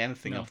not playing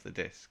anything off the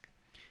disc.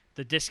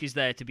 The disc is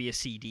there to be a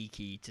CD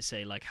key to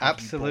say, like,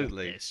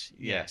 absolutely. You bought this?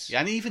 Yes.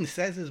 And it even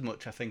says as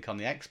much, I think, on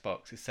the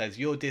Xbox. It says,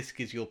 your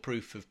disc is your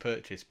proof of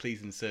purchase.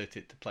 Please insert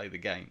it to play the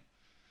game.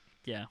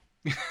 Yeah.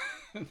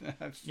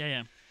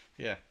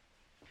 Yeah.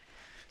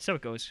 So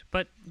it goes.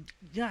 But,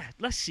 yeah,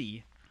 let's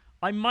see.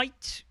 I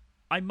might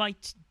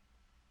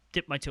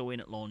dip my toe in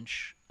at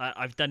launch.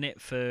 I've done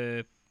it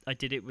I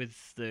did it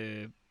with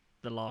the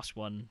last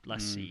one.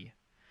 Let's see.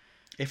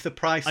 If the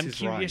price is right. I'm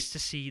curious to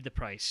see the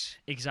price.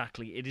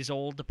 Exactly. It is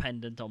all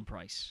dependent on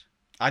price.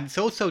 And it's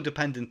also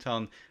dependent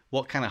on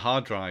what kind of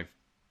hard drive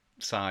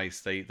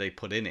size they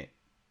put in it.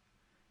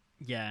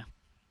 Yeah.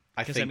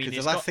 I think, because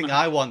the last thing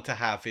I want to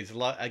have is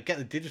get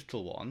the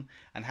digital one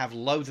and have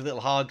loads of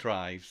little hard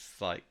drives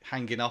like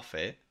hanging off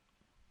it.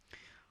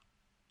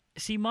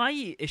 See,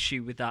 my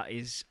issue with that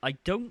is I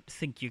don't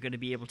think you're going to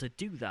be able to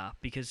do that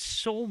because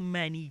so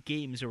many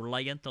games are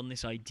reliant on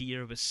this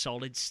idea of a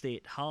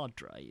solid-state hard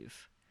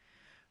drive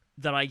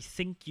that I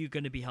think you're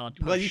going to be hard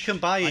pushed. Well, you can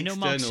buy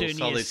external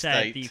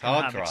solid-state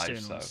hard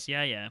drives, though.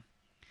 Yeah.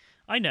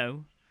 I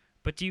know.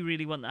 But do you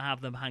really want to have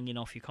them hanging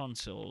off your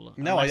console?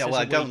 No,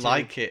 I don't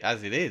like it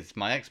as it is.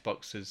 My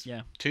Xbox has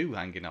 2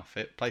 hanging off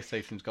it.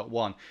 PlayStation's got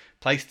 1.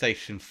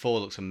 PlayStation 4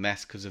 looks a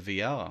mess because of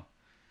VR.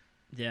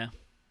 Yeah.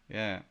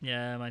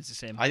 Yeah, mine's the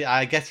same.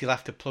 I guess you'll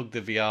have to plug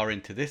the VR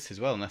into this as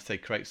well, unless they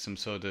create some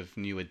sort of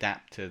new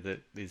adapter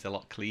that is a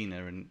lot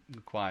cleaner and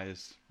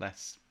requires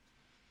less.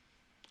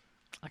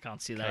 I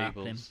can't see that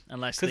happening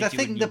unless because I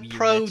think the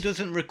Pro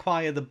doesn't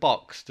require the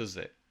box, does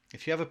it?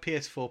 If you have a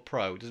PS4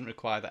 Pro, it doesn't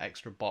require that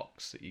extra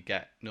box that you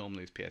get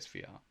normally with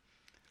PSVR.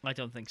 I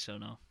don't think so.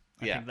 No.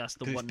 I think that's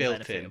the one built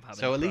benefit in. of having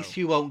So a at Pro. least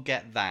you won't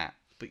get that.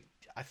 But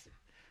you're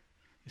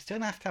still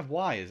gonna have to have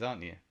wires,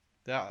 aren't you?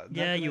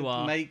 Yeah, you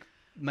are.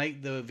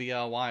 Make the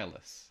VR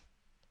wireless.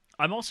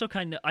 I'm also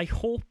I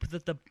hope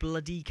that the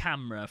bloody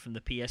camera from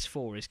the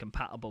PS4 is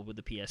compatible with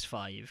the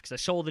PS5 because I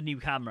saw the new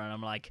camera and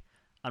I'm like,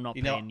 I'm not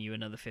paying you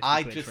another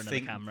 50 quid for another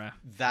camera.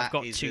 I've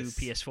got 2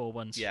 PS4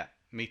 ones. Yeah,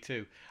 me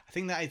too. I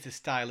think that is a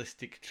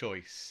stylistic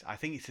choice. I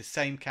think it's the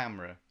same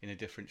camera in a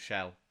different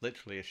shell,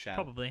 literally a shell.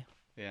 Probably.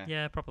 Yeah.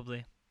 Yeah,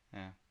 probably.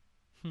 Yeah.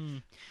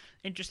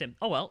 Interesting.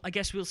 Oh well, I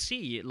guess we'll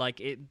see.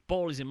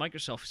 Ball is in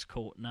Microsoft's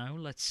court now.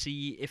 Let's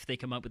see if they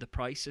come up with a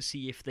price, or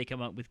see if they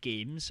come up with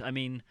games. I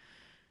mean,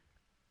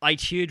 I'd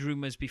heard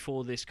rumours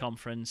before this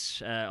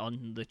conference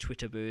on the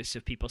Twitterverse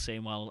of people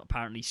saying, well,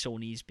 apparently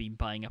Sony's been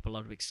buying up a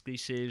lot of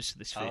exclusives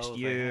this first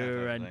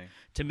year, and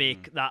to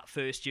make that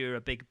first year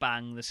a big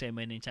bang, the same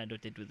way Nintendo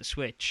did with the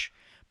Switch.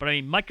 But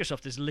I mean,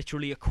 Microsoft has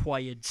literally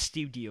acquired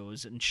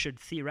studios and should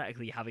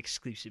theoretically have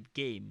exclusive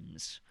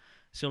games.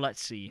 So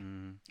let's see.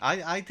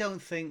 I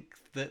don't think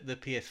that the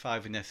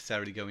PS5 is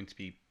necessarily going to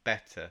be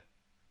better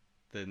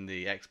than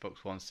the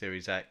Xbox One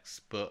Series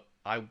X, but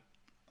I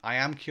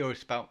am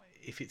curious about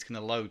if it's going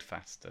to load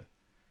faster.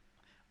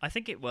 I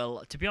think it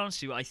will. To be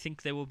honest with you, I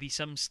think there will be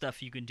some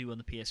stuff you can do on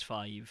the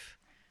PS5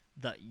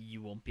 that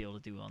you won't be able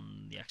to do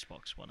on the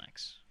Xbox One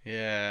X.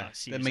 Yeah.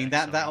 I mean,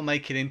 that'll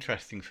make it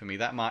interesting for me.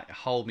 That might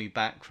hold me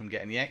back from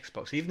getting the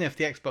Xbox, even if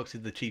the Xbox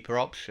is the cheaper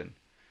option.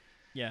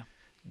 Yeah.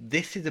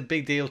 This is a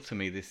big deal to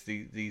me,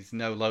 these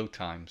no load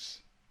times.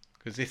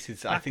 Because this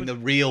is, I think, the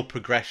real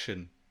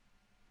progression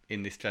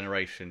in this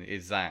generation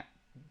is that.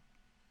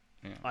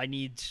 Yeah. I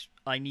need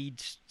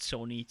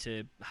Sony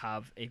to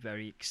have a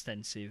very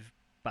extensive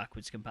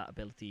backwards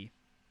compatibility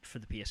for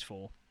the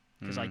PS4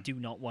 because I do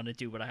not want to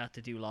do what I had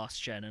to do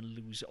last gen and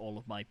lose all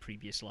of my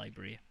previous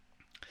library.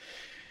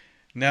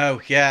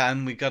 No, yeah,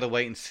 and we've got to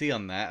wait and see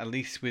on that. At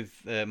least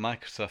with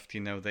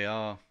Microsoft, they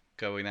are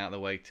going out of the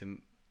way to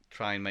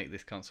try and make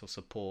this console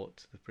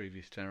support the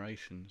previous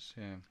generations.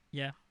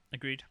 Yeah,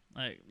 agreed.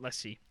 Let's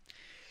see.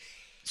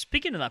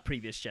 Speaking of that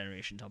previous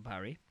generation, Tom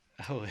Parry.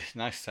 Oh,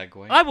 nice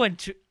segue. I went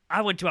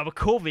to have a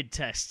COVID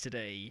test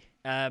today.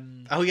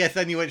 Oh yes,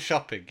 then you went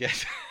shopping.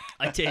 Yes,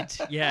 I did.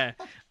 Yeah.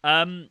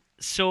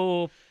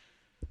 So,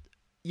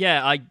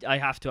 yeah, I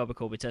have to have a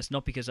COVID test,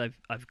 not because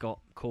I've got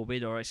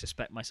COVID or I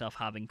suspect myself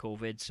having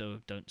COVID. So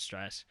don't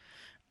stress,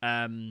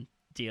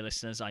 dear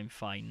listeners. I'm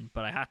fine,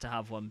 but I had to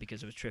have one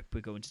because of a trip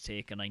we're going to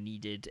take, and I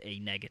needed a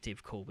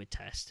negative COVID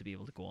test to be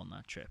able to go on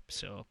that trip.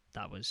 So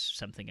that was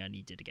something I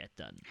needed to get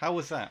done. How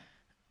was that?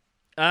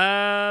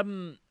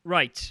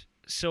 Right.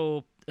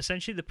 So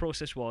essentially, the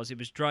process was it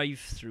was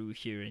drive-through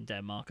here in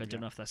Denmark. I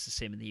don't know if that's the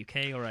same in the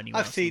UK or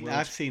anywhere else in the world.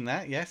 I've seen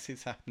that. Yes,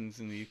 it happens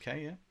in the UK.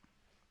 Yeah.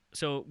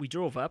 So we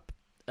drove up.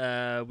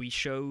 We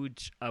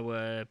showed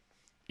our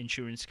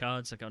insurance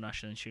cards, like our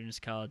national insurance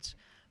cards.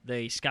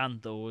 They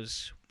scanned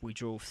those. We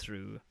drove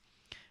through.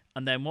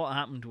 And then what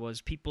happened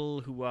was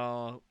people who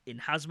are in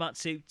hazmat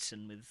suits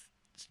and with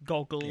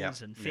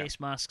goggles and face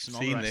masks and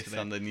all the rest of it. Seen this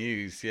on the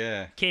news,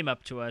 yeah. Came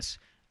up to us.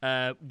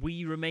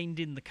 We remained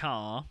in the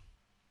car.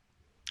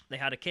 They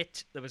had a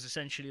kit that was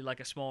essentially like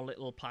a small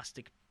little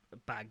plastic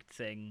bagged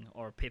thing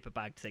or a paper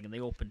bagged thing, and they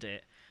opened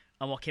it.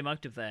 And what came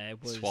out of there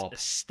was a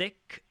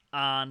stick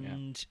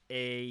and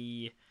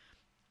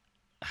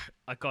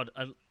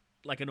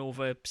like an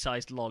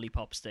oversized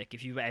lollipop stick.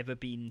 If you've ever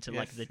been to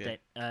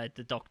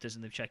the doctors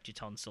and they've checked your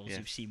tonsils,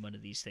 you've seen one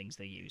of these things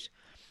they use.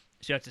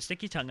 So you have to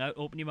stick your tongue out,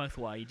 open your mouth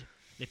wide.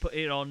 They put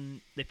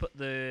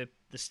the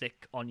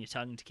stick on your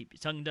tongue to keep your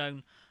tongue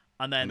down,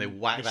 and then they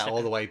whack that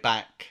all the way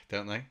back,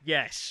 don't they?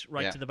 Yes,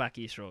 right to the back of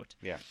your throat.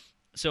 Yeah.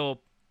 So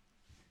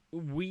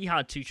we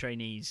had 2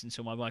 trainees, and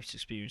so my wife's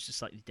experience is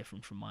slightly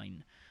different from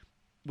mine.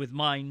 With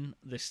mine,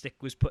 the stick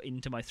was put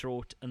into my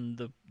throat, and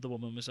the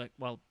woman was like,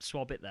 "Well,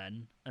 swab it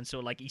then." And so,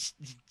 like, he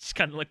just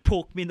kind of like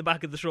poked me in the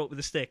back of the throat with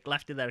a stick,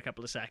 left it there a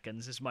couple of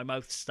seconds as my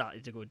mouth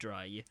started to go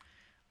dry,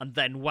 and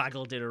then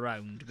waggled it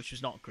around, which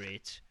was not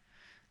great.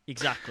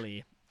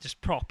 Exactly,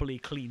 just properly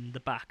cleaned the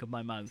back of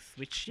my mouth,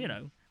 which, you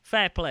know,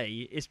 fair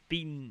play. It's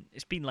been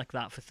like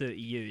that for 30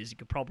 years. You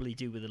could probably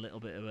do with a little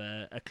bit of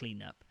a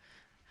clean up.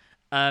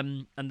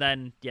 And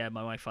then,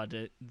 my wife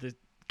had the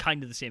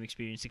kind of the same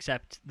experience,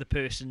 except the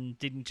person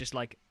didn't just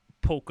like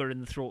poke her in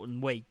the throat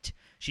and wait.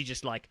 She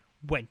just like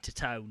went to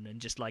town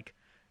and just like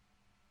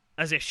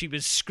as if she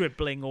was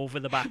scribbling over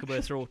the back of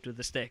her throat with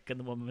the stick, and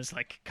the woman was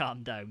like,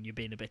 "Calm down, you're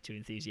being a bit too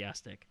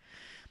enthusiastic."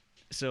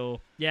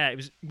 So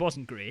it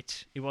wasn't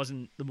great. It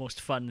wasn't the most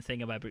fun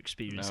thing I've ever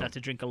experienced. I had to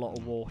drink a lot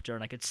of water,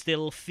 and I could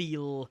still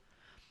feel,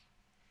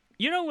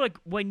 you know, like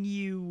when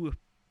you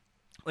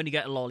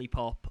get a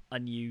lollipop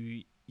and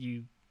you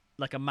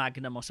like a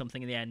Magnum or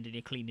something in the end, and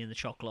you're cleaning the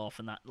chocolate off,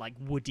 and that like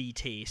woody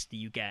taste that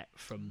you get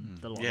from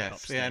the lollipop.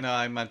 Yes, yeah, no,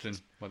 I imagine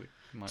what it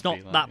might it's not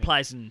be like, that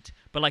pleasant,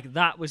 but like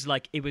that was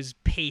like it was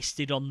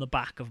pasted on the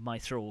back of my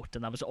throat,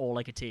 and that was all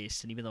I could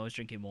taste. And even though I was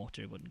drinking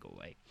water, it wouldn't go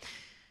away.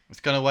 It's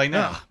gone away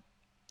now.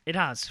 It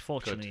has,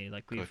 fortunately.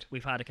 Good. Like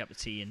we've had a cup of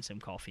tea and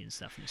some coffee and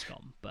stuff, and it's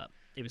gone. But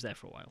it was there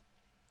for a while.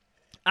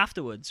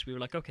 Afterwards, we were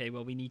like, okay,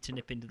 well, we need to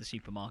nip into the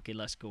supermarket.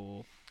 Let's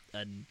go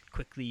and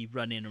quickly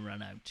run in and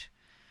run out.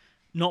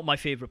 Not my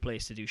favourite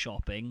place to do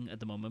shopping at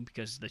the moment,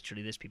 because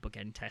literally there's people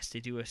getting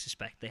tested who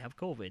suspect they have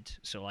COVID.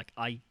 So like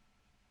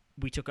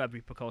we took every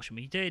precaution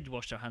we did,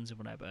 washed our hands and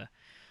whatever.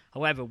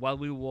 However, while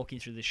we were walking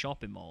through the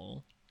shopping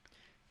mall,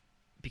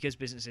 because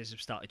businesses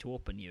have started to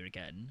open here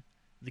again,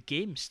 the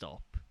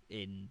GameStop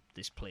in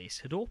this place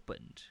had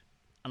opened,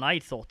 and I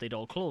thought they'd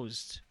all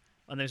closed.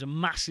 And there's a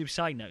massive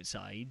sign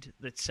outside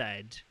that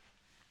said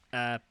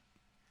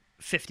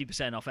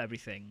 50% off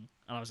everything,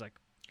 and I was like,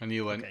 and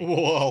you went, okay,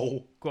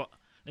 whoa,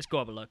 let's go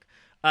have a look.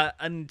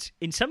 And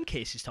in some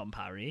cases, Tom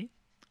Parry,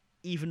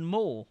 even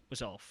more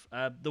was off.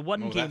 The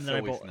one game that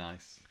I bought,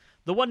 nice.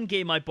 The one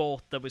game I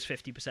bought that was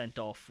 50%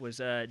 off was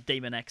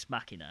Daemon X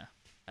Machina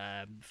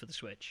for the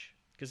Switch,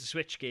 because the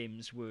Switch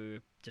games were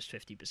just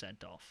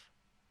 50% off.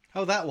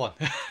 Oh, that one.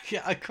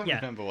 Yeah, I can't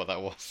remember what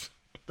that was.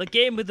 The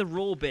game with the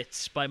raw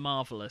bits by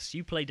Marvelous.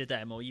 You played a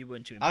demo. You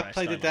weren't too impressed. I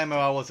played a demo.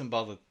 I wasn't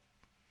bothered.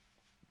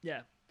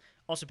 Yeah.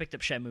 Also picked up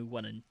Shenmue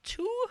 1 and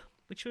 2,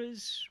 which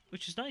was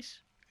nice.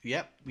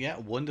 Yep. Yeah.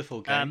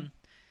 Wonderful game.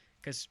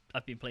 Because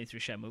I've been playing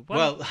through Shenmue 1.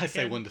 Well, I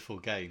say wonderful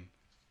game.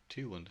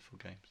 2 wonderful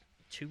games.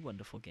 2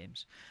 wonderful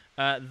games.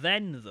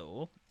 Then,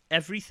 though,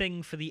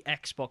 everything for the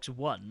Xbox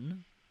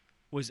One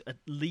was at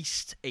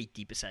least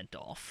 80%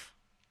 off.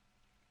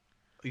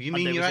 You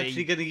mean you're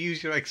actually going to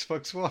use your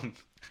Xbox One?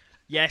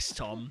 Yes,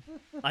 Tom.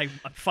 I'm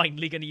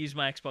finally going to use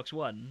my Xbox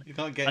One. You're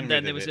not getting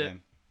rid of it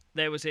then.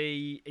 There was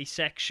a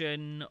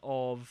section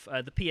of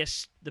the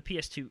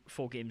PS2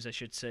 4 games, I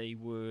should say,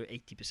 were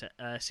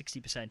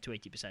 60% to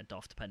 80%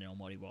 off, depending on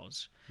what it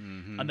was.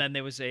 Mm-hmm. And then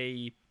there was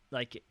the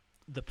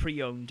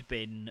pre-owned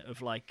bin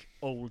of like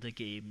older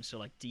games, so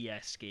like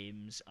DS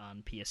games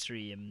and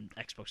PS3 and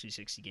Xbox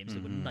 360 games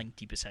that were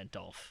 90%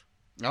 off.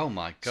 Oh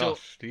my gosh. So,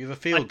 do you have a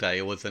field day,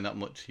 or was there not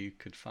much you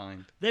could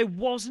find? There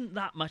wasn't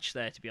that much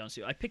there, to be honest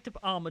with you. I picked up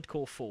Armored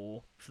Core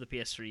 4 for the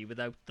PS3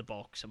 without the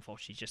box,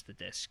 unfortunately, just the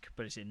disc,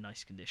 but it's in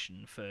nice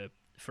condition for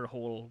a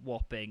whole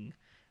whopping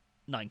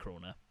 9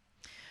 krona.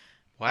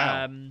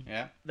 Wow.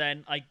 Yeah.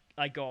 Then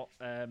I got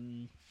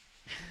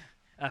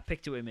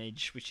Picto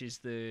Image, which is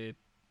the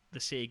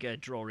Sega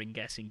drawing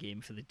guessing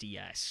game for the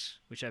DS,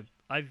 which I've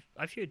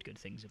heard good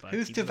things about.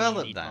 Who's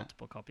developed that?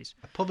 Multiple copies.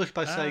 Published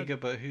by Sega,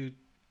 but who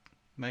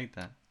made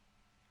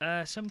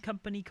that? Some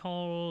company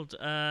called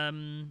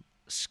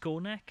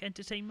Skonek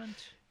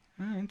Entertainment.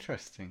 Oh,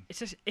 interesting.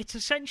 It's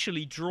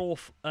essentially draw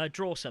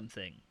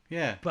something.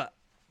 Yeah. But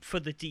for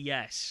the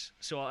DS.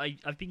 So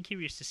I've been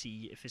curious to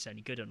see if it's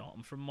any good or not.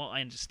 And from what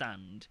I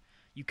understand,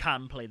 you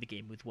can play the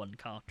game with one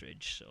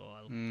cartridge. So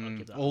I'll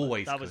give that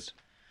always a look. good.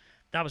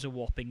 That was a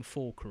whopping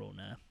 4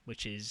 krona,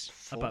 which is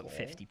about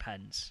 50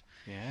 pence.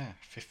 Yeah,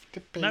 50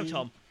 pence. Now,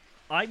 Tom,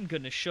 I'm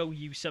going to show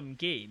you some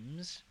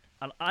games,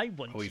 and I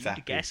want you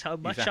to guess how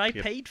much I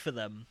paid for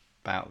them.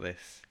 About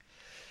this.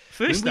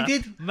 First we up,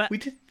 did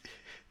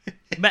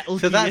Metal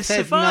So Gear that says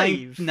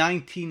Survive.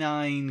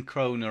 99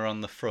 kroner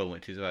on the front,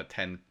 which is about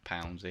 £10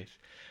 ish.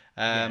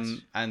 Yes.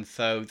 And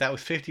so that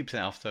was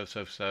 50% off.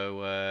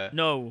 So.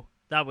 No,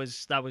 that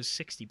was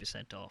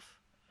 60% off.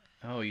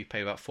 Oh, you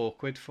paid about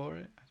 £4 for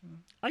it?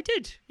 I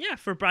did, yeah,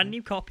 for a brand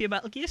new copy of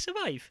Metal Gear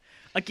Survive,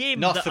 a game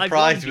Not that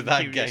surprised I've with long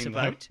that been curious game,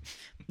 about.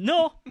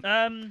 No,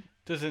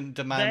 doesn't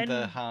demand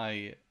then a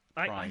high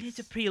price. I need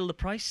to peel the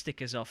price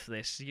stickers off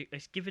this.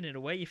 It's giving it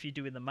away if you're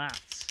doing the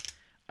maths.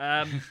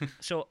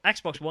 So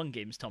Xbox One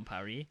games, Tom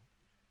Parry.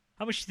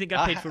 How much do you think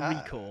I paid for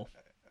Recall?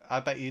 I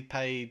bet you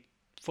paid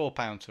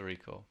 £4 for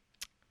Recall.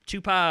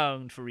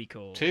 £2 for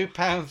Recall.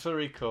 £2 for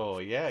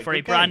Recall, yeah. For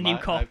a brand new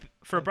copy.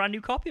 For a brand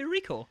new copy of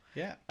Recall.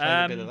 Yeah,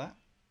 played a bit of that.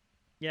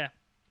 Yeah.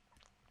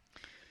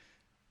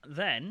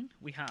 Then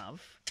we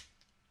have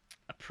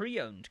a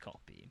pre-owned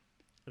copy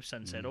of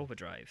Sunset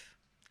Overdrive.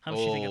 How much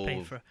do you think I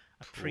paid for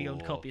a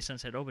pre-owned copy of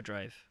Sunset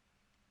Overdrive?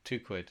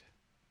 £2.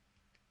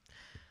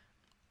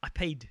 I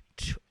paid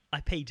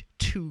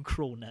 2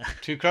 kroner.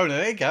 2 kroner,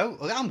 there you go.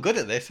 Well, I'm good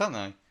at this, aren't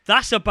I?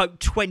 That's about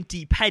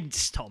 20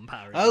 pence, Tom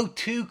Parry. Oh,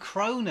 2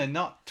 kroner,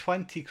 not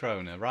 20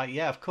 kroner. Right,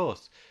 yeah, of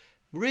course.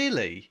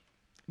 Really?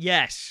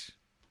 Yes.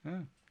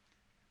 Oh.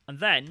 And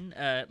then,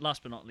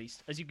 last but not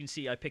least, as you can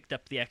see, I picked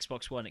up the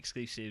Xbox One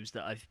exclusives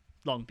that I've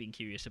long been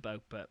curious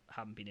about but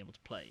haven't been able to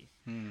play.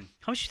 How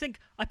much do you think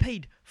I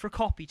paid for a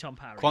copy, Tom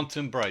Parry?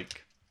 Quantum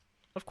Break.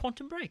 Of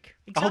Quantum Break.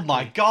 Exactly. Oh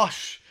my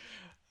gosh!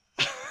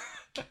 How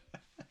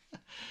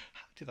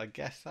did I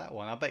guess that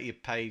one? I bet you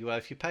paid, well,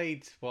 if you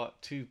paid,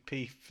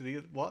 2p for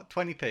the,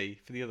 20p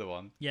for the other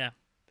one? Yeah.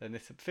 Then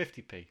it's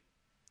 50p.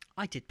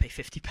 I did pay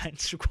 50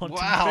 pence for Quantum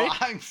Break. Wow,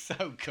 I'm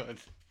so good.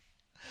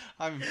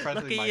 I'm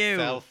impressed with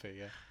myself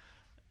here.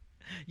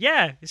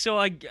 Yeah, so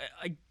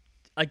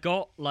I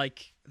got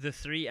like the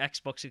 3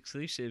 Xbox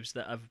exclusives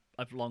that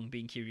I've long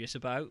been curious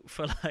about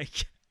for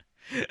like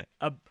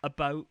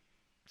about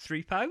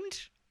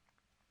 £3.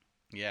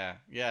 Yeah,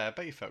 I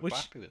bet you felt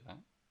happy with that.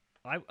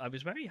 I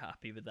was very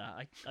happy with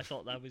that. I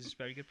thought that was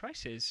very good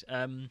prices.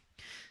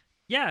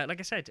 Yeah, like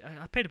I said,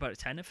 I paid about a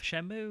tenner for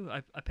Shenmue.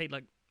 I paid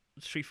like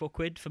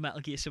 £3-4 for Metal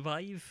Gear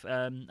Survive.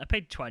 I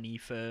paid 20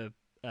 for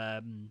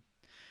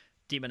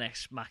Demon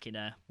X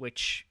Machina,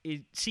 which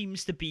it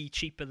seems to be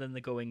cheaper than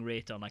the going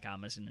rate on like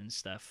Amazon and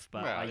stuff.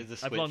 But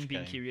I've long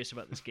been curious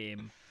about this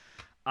game,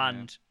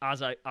 and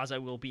as I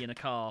will be in a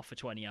car for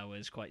 20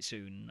 hours quite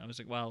soon, I was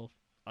like, well,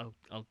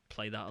 I'll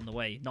play that on the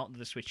way. Not that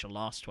the Switch will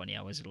last 20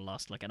 hours; it'll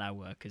last like an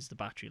hour because the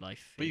battery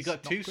life. But you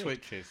got 2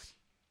 Switches.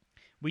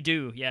 We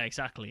do, yeah,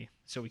 exactly.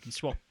 So we can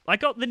swap. I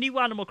got the new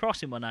Animal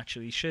Crossing one,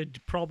 actually.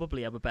 Should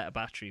probably have a better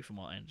battery from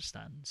what I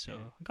understand. So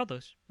I got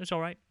those. It's all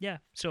right. Yeah.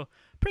 So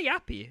pretty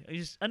happy. It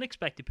was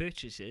unexpected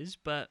purchases,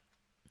 but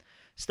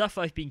stuff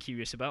I've been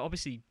curious about.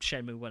 Obviously,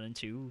 Shenmue 1 and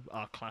 2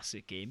 are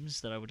classic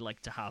games that I would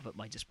like to have at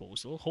my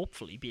disposal.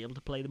 Hopefully be able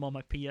to play them on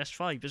my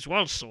PS5 as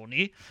well,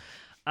 Sony.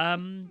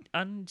 And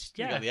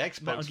yeah. You got the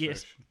Xbox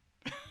version.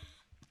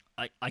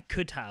 I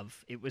could have.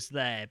 It was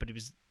there, but it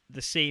was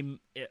the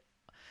same...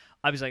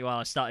 I was like, well,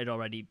 I started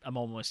already. I'm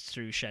almost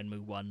through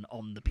Shenmue 1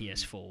 on the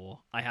PS4.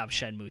 I have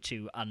Shenmue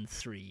 2 and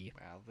 3.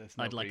 Well, there's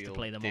no I'd like to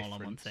play them all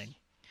on one thing.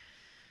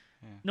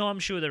 Yeah. No, I'm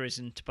sure there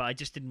isn't, but I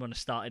just didn't want to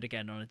start it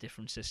again on a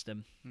different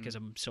system because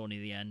I'm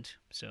Sony the end.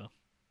 So,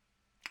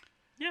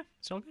 yeah,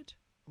 it's all good.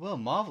 Well,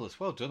 marvellous.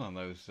 Well done on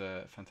those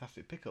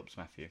fantastic pickups,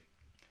 Matthew.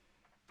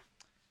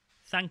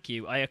 Thank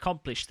you. I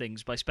accomplished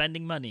things by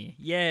spending money.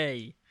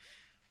 Yay!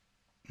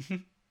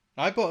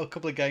 I bought a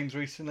couple of games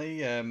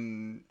recently.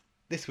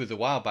 This was a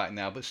while back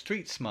now, but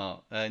Street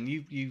Smart, and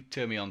you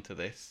turned me on to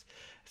this.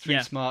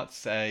 Street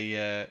Smart's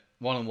a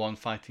one-on-one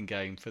fighting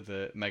game for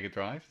the Mega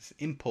Drive. It's an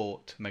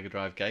import Mega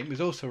Drive game. It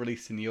was also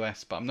released in the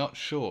US, but I'm not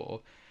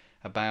sure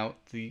about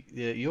the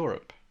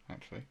Europe,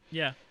 actually.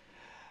 Yeah.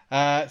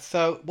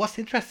 So what's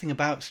interesting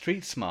about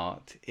Street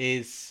Smart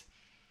is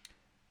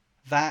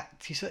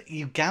that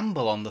you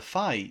gamble on the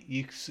fight.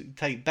 You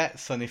take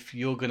bets on if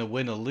you're going to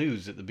win or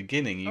lose at the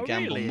beginning. You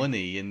gamble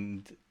money,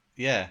 and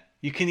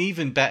you can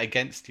even bet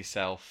against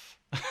yourself.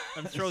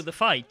 And throw the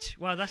fight.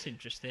 Wow, that's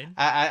interesting.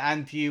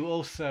 And you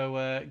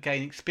also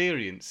gain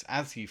experience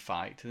as you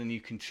fight, and then you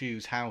can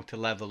choose how to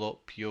level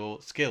up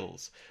your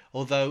skills.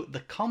 Although the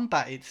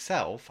combat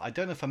itself, I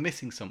don't know if I'm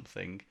missing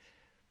something.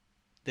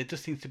 There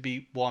just seems to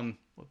be one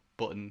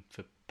button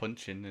for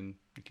punching, and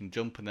you can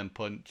jump and then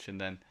punch, and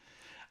then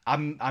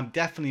I'm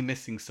definitely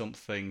missing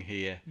something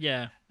here.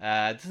 Yeah.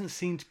 It doesn't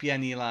seem to be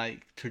any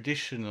like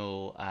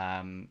traditional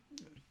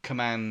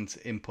command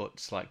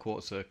inputs like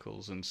quarter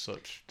circles and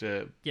such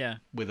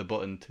with a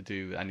button to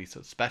do any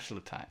sort of special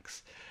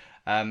attacks.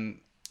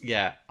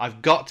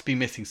 I've got to be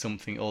missing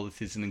something, or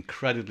this is an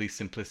incredibly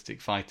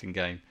simplistic fighting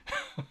game.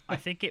 I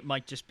think it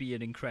might just be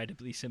an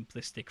incredibly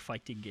simplistic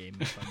fighting game,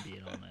 if I'm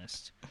being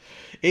honest.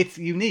 It's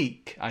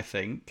unique, I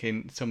think,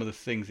 in some of the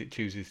things it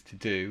chooses to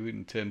do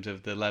in terms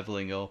of the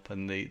leveling up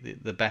and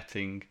the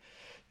betting,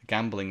 the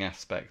gambling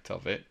aspect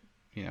of it,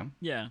 you know.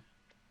 Yeah.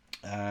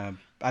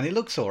 And it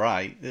looks all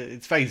right.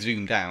 It's very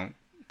zoomed out.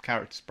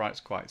 Character sprites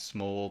quite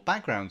small.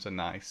 Backgrounds are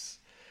nice.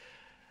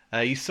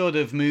 You sort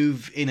of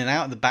move in and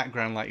out of the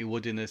background like you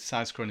would in a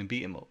side-scrolling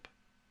beat 'em up.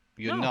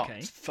 You're not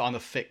on a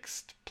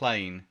fixed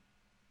plane.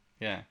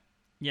 Yeah.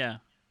 Yeah.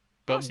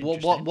 But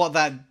what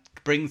that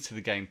brings to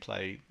the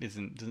gameplay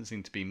doesn't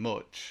seem to be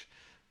much.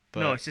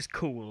 But no, it's just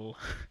cool.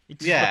 It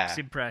just looks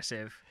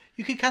impressive.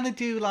 You could kind of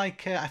do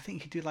like I think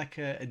you could do like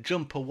a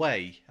jump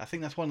away. I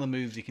think that's one of the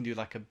moves you can do,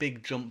 like a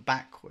big jump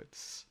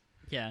backwards.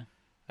 Yeah.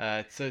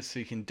 So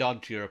you can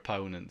dodge your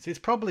opponents. It's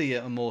probably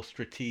a more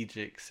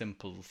strategic,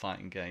 simple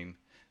fighting game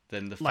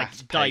than the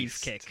fast-paced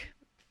dive kick.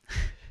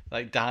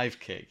 Like dive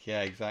kick,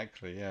 yeah,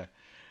 exactly, yeah.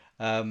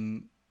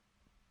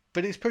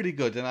 But it's pretty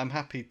good, and I'm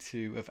happy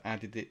to have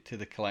added it to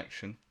the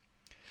collection.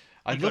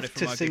 I'd love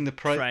to sing the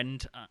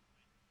friend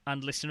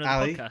and listener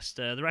of the podcast,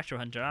 the Retro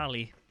Hunter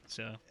Ali.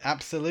 So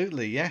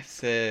absolutely,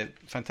 yes,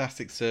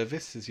 fantastic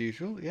service as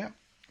usual. Yeah,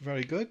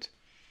 very good.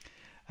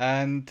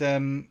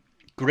 And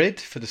Grid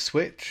for the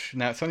Switch.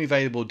 Now it's only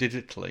available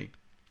digitally,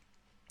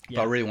 but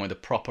I really wanted a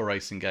proper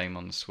racing game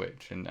on the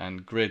Switch,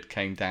 and Grid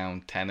came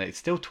down 10. It's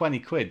still 20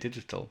 quid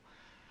digital.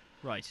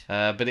 Right.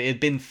 But it had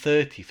been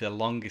 30 for the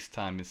longest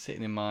time and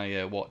sitting in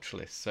my watch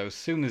list. So as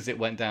soon as it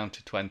went down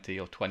to 20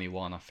 or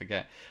 21, I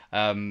forget,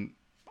 I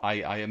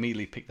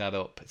immediately picked that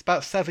up. It's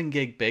about 7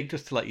 gig big,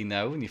 just to let you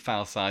know, in your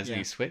file size and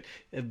your Switch.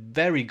 A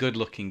very good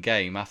looking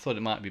game. I thought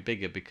it might be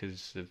bigger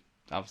because of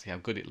obviously how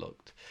good it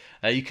looked.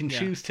 You can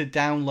choose to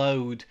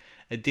download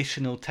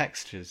additional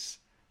textures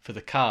for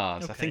the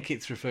cars. I think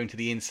it's referring to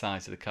the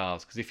insides of the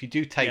cars, because if you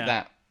do take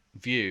that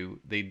view,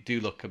 they do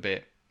look a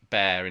bit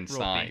bare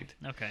inside.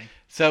 Ropey. Okay.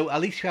 So at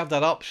least you have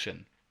that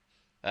option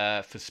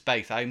for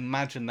space. I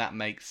imagine that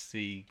makes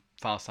the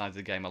file size of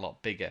the game a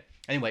lot bigger.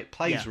 Anyway, it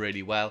plays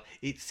really well.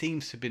 It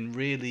seems to have been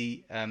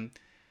really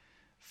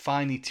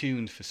finely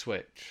tuned for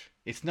Switch.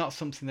 It's not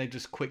something they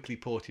just quickly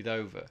ported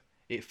over.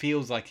 It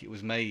feels like it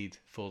was made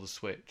for the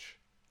Switch.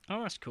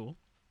 Oh, that's cool.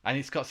 And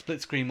it's got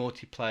split screen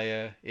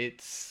multiplayer.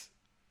 It's,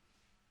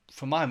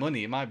 for my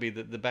money, it might be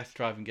the best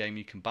driving game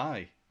you can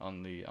buy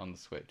on the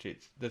Switch.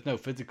 There's no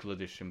physical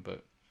edition,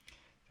 but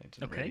it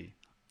doesn't really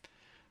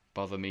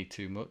bother me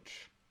too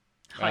much.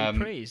 High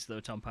praise, though,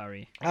 Tom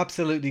Parry.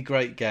 Absolutely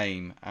great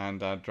game,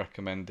 and I'd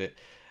recommend it.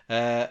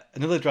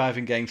 Another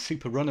driving game,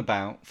 Super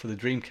Runabout for the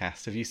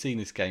Dreamcast. Have you seen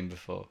this game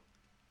before?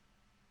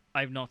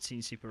 I've not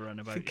seen Super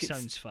Runabout. It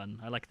sounds fun.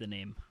 I like the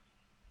name.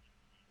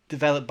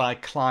 Developed by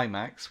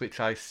Climax, which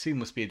I assume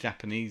must be a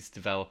Japanese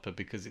developer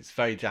because it's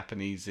very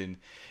Japanese in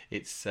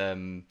its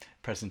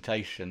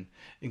presentation.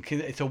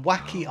 It's a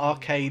wacky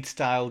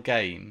arcade-style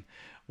game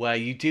where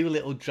you do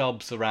little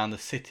jobs around the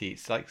city.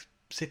 It's like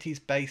cities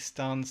based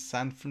on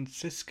San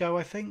Francisco,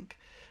 I think.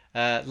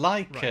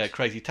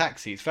 Crazy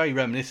Taxi. It's very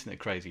reminiscent of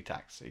Crazy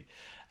Taxi.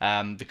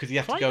 Because you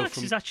have to go from... Climax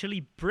is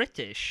actually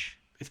British.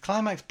 Is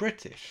Climax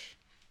British?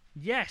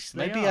 Yes,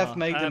 they Maybe are. I've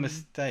made a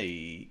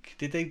mistake.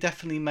 Did they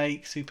definitely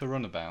make Super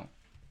Runabout?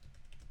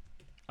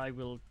 I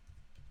will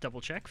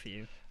double check for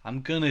you. I'm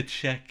going to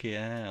check it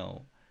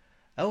out.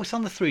 Oh, it's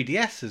on the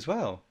 3DS as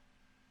well.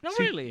 No,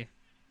 really?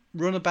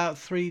 Runabout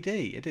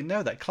 3D. I didn't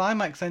know that.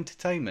 Climax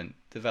Entertainment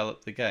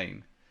developed the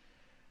game.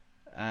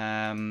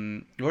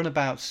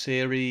 Runabout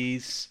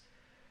series.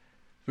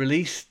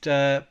 Released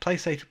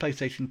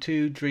PlayStation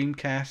 2,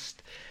 Dreamcast.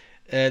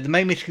 The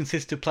main mission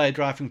consists of player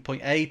driving from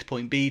point A to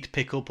point B to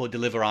pick up or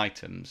deliver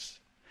items.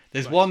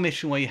 There's one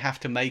mission where you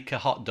have to make a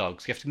hot dog.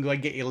 So you have to go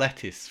and get your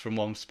lettuce from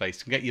one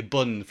space and get your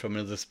bun from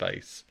another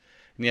space.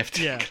 And you have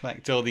to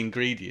collect all the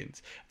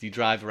ingredients as you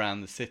drive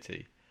around the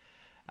city.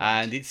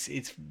 And it's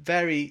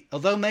very...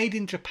 Although made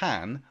in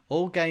Japan,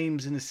 all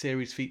games in the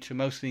series feature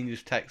mostly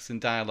English text and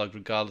dialogue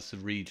regardless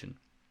of region.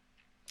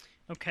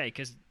 Okay,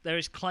 because there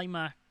is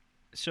Climax...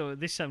 So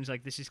this sounds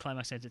like this is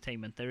Climax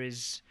Entertainment. There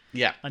is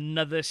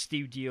another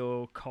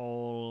studio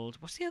called...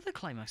 What's the other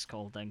Climax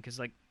called then? Because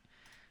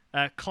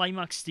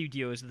Climax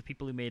Studios are the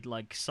people who made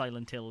like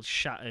Silent Hill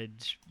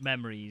Shattered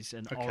Memories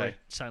and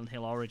Silent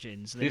Hill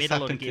Origins. They made a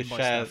lot of Game Boy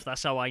stuff.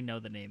 That's how I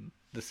know the name.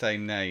 The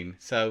same name.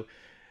 So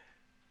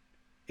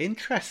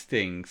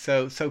interesting.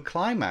 So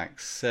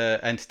Climax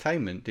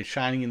Entertainment did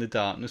Shining in the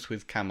Darkness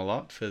with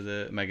Camelot for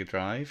the Mega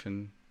Drive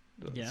and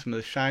some of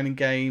the Shining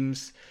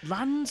games.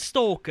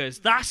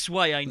 Landstalkers. That's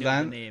why I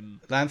know the name.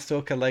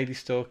 Landstalker, Lady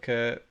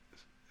Stalker,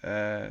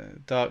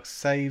 Dark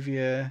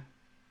Savior,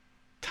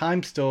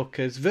 Time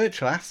Stalkers,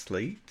 Virtual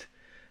Athlete,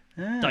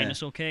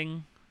 Dinosaur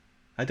King.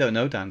 I don't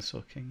know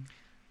Dinosaur King.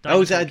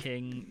 Dinosaur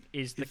King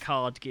is the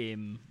card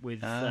game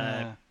with.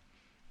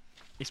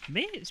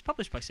 It's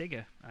published by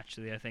Sega,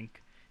 actually. I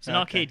think it's an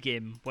arcade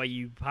game where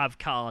you have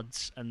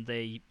cards and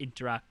they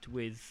interact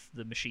with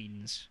the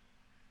machines.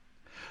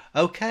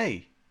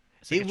 Okay.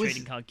 It's like a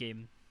trading card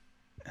game.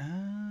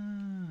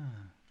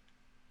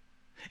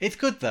 It's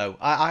good though.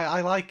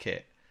 I like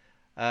it.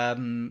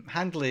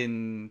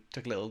 Handling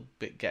took a little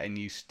bit getting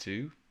used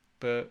to,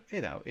 but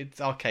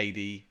it's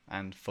arcadey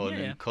and fun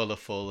and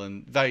colourful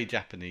and very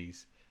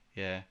Japanese.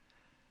 Yeah,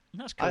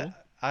 that's cool.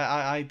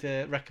 I'd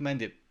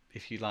recommend it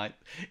if you like.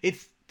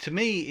 To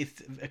me,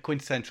 it's a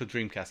quintessential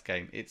Dreamcast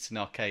game. It's an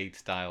arcade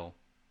style,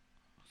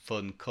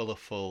 fun,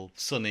 colourful,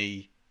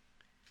 sunny.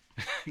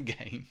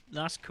 game.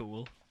 That's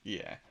cool.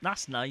 Yeah.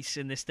 That's nice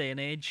in this day and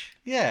age.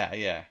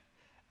 Yeah.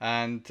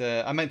 And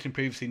I mentioned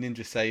previously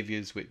Ninja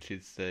Saviors, which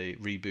is the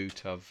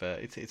reboot of...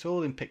 it's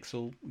all in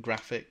pixel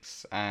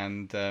graphics,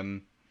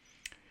 and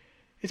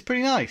it's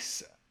pretty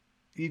nice.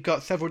 You've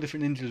got several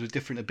different ninjas with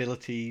different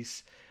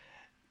abilities.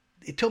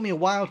 It took me a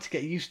while to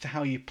get used to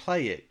how you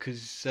play it,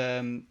 because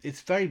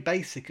it's very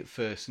basic at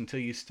first until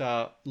you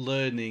start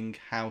learning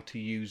how to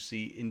use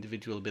the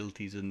individual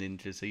abilities of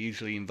ninjas. They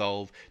usually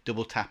involve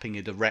double tapping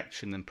a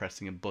direction and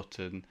pressing a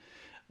button,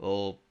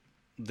 or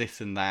this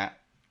and that.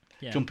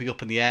 Yeah. Jumping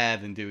up in the air,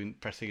 then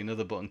pressing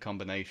another button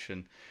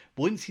combination.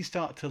 Once you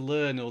start to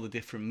learn all the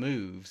different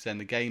moves, then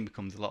the game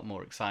becomes a lot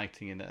more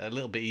exciting and a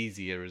little bit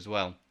easier as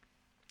well.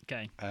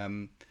 Okay.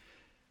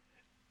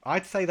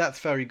 I'd say that's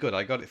very good.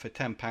 I got it for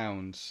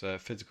 £10,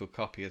 physical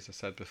copy, as I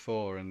said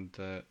before, and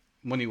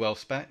money well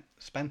spent,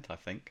 I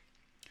think.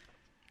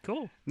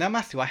 Cool. Now,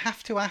 Matthew, I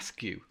have to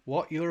ask you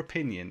what your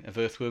opinion of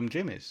Earthworm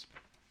Jim is.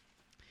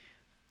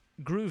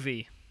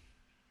 Groovy.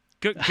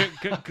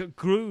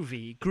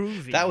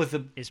 Groovy. That was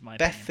the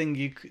best thing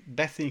you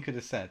could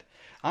have said.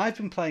 I've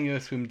been playing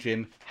Earthworm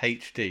Jim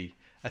HD.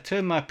 I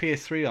turned my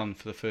PS3 on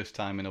for the first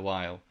time in a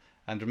while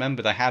and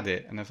remembered I had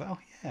it, and I was like, oh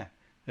yeah,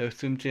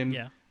 Earthworm Jim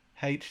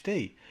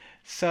HD.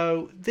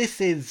 So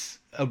this is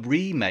a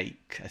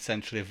remake,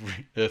 essentially, of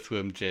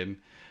Earthworm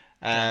Jim.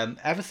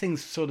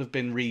 Everything's sort of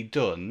been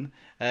redone.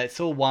 It's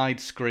all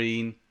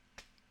widescreen.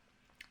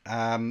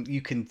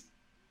 You can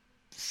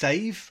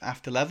save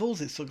after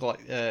levels. It's sort of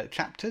like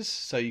chapters,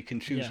 so you can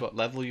choose what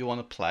level you want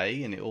to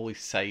play, and it always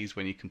saves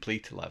when you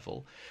complete a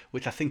level,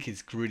 which I think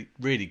is really,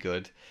 really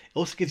good. It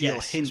also gives you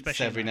little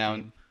hints every now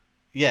and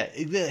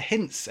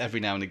hints every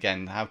now and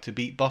again how to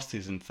beat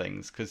bosses and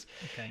things, because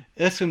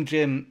Earthworm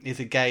Jim is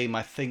a game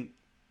I think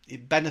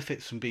it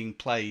benefits from being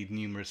played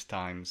numerous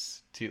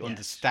times to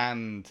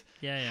understand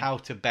how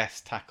to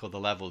best tackle the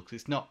level, because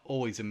it's not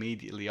always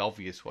immediately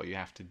obvious what you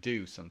have to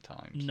do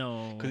sometimes.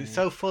 No. Because it's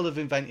so full of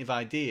inventive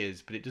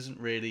ideas, but it doesn't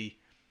really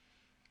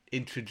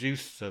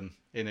introduce them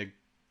in a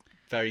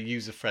very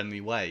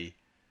user-friendly way.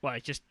 Well,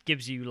 it just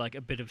gives you like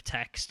a bit of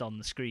text on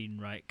the screen,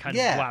 right? Kind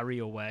of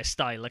WarioWare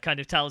style. It kind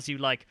of tells you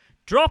like,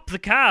 drop the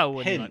cow,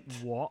 and you're like,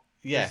 what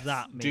does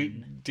that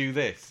mean? Do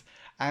this.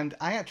 And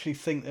I actually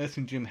think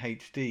Earthworm Jim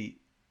HD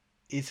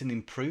is an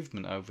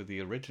improvement over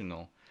the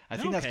original. I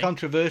think that's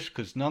controversial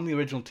because none of the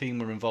original team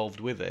were involved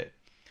with it.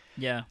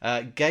 Yeah.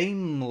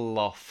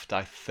 Gameloft,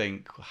 I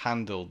think,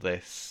 handled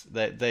this.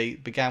 They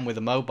began with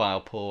a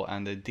mobile port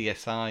and a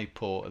DSi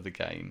port of the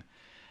game,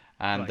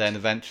 and then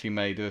eventually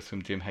made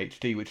Earthworm Jim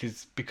HD, which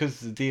is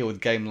because the deal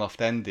with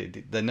Gameloft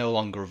ended, they're no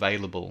longer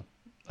available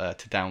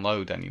to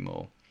download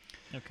anymore.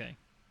 Okay.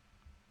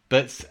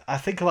 But I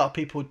think a lot of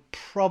people would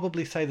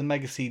probably say the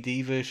Mega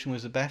CD version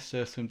was the best,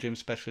 Earthworm Jim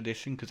Special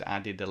Edition, because it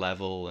added a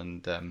level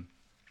and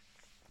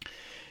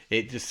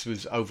it just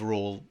was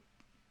overall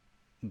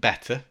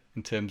better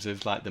in terms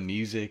of like the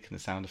music and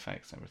the sound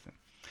effects and everything.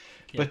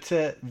 Yeah.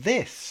 But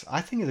this, I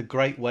think, is a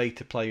great way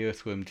to play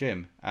Earthworm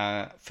Jim.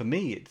 For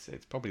me, it's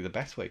probably the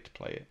best way to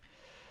play it.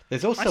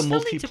 There's also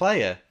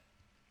multiplayer.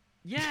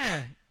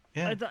 Yeah.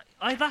 Yeah.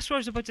 That's what I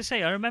was about to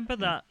say. I remember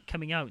that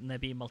coming out and there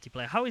being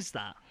multiplayer. How is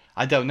that?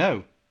 I don't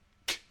know,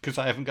 because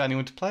I haven't got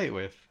anyone to play it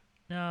with.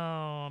 No,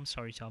 I'm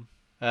sorry, Tom.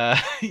 I'm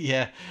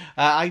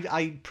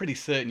pretty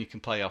certain you can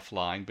play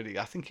offline, but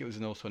I think it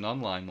was also an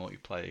online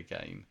multiplayer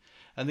game.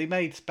 And they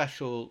made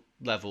special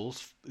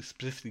levels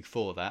specifically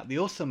for that. They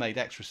also made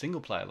extra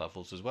single-player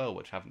levels as well,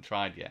 which I haven't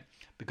tried yet,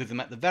 because I'm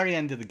at the very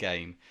end of the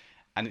game,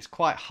 and it's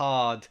quite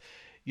hard.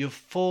 You're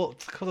kind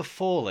of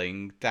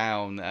falling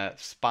down a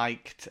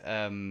spiked,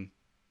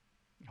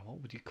 what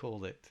would you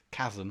call it?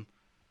 Chasm.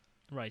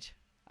 Right.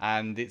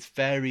 And it's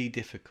very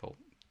difficult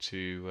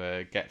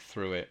to get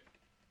through it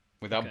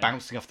without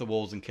bouncing off the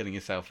walls and killing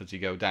yourself as you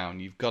go down.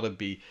 You've got to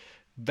be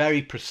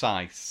very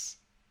precise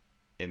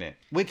in it,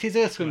 which is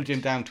Earthworm Jim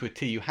down to a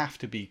T. You have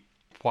to be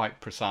quite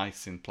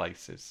precise in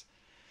places.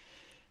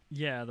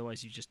 Yeah,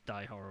 otherwise you just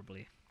die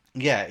horribly.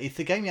 Yeah, it's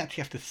a game you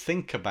actually have to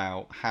think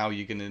about how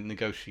you're going to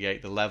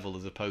negotiate the level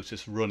as opposed to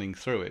just running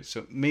through it.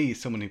 So me,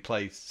 someone who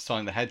plays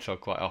Sonic the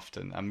Hedgehog quite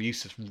often, I'm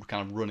used to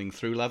kind of running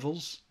through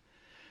levels.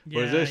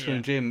 Whereas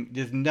Earthworm Jim,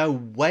 there's no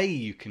way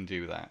you can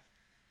do that.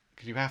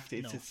 Because you have to.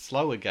 It's a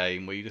slower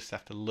game where you just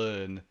have to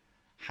learn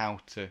how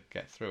to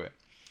get through it.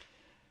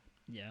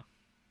 Yeah.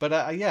 But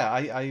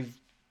I've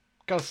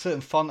got a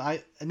certain fun.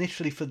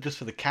 Initially for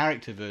the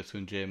character of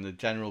Earthworm Jim, the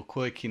general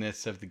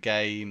quirkiness of the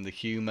game, the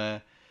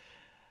humour.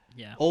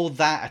 Yeah. All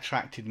that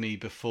attracted me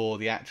before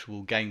the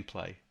actual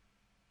gameplay.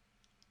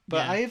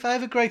 But I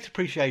have a great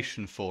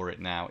appreciation for it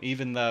now,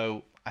 even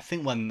though I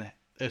think when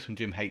Earthworm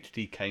Jim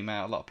HD came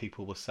out, a lot of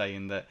people were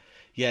saying that,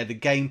 the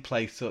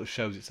gameplay sort of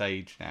shows its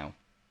age now.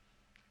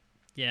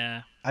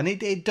 Yeah. And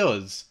it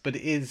does, but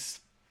it is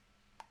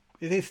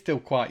still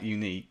quite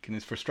unique, and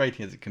as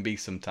frustrating as it can be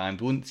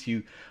sometimes, once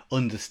you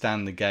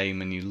understand the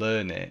game and you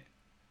learn it,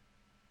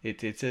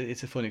 it's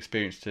a fun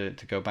experience to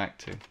go back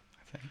to,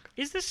 I think.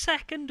 Is the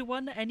second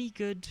one any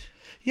good?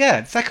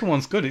 Yeah, the second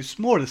one's good. It's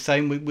more of the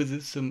same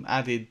with some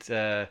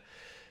added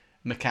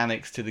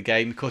mechanics to the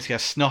game. Of course, you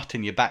have snot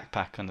in your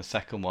backpack on the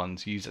second one,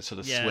 so you use that sort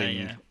of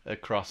swing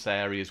across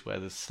areas where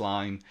there's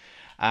slime.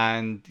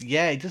 And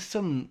yeah, it does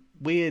some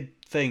weird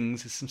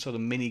things. There's some sort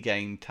of mini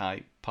game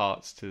type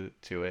parts to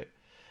it.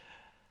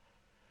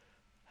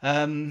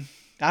 I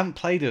haven't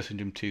played Earthworm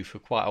Jim 2 for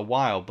quite a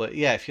while, but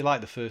yeah, if you like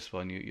the first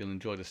one, you'll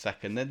enjoy the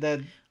second.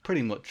 They're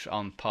pretty much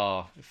on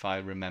par, if I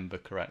remember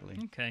correctly.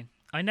 Okay.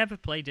 I never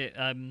played it.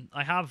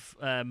 I have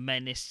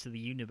Menace to the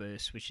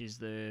Universe, which is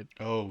the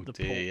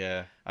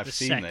I've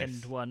seen this.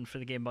 second one for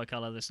the Game Boy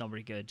Color that's not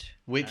very good.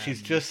 Which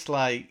is just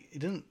like, it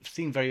doesn't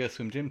seem very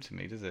Earthwim Jim to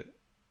me, does it?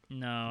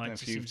 No, it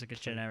just seems like a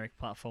generic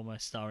platformer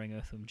starring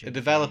Earthworm Jim. The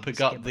developer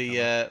got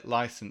the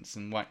license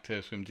and whacked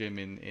Earthworm Jim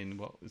in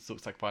what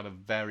looks like quite a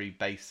very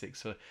basic.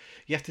 So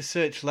you have to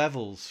search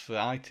levels for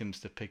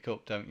items to pick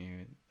up, don't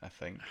you? I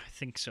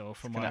think so.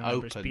 From what I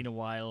remember, it's been a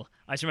while.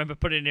 I just remember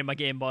putting it in my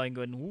Game Boy and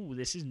going, "Ooh,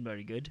 this isn't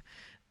very good."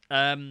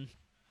 I'll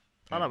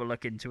have a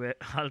look into it.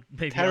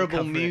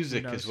 Terrible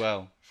music as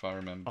well, if I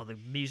remember. Oh, the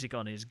music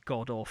on it is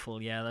god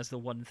awful. Yeah, that's the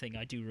one thing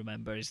I do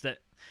remember is that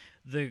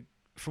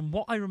from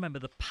what I remember,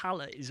 the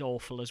palette is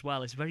awful as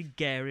well. It's very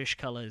garish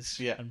colours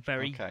and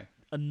very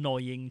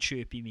annoying,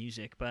 chirpy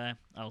music, but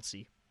I'll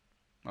see.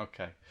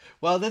 Okay.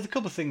 Well, there's a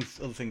couple of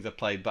other things I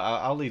played, but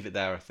I'll leave it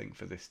there, I think,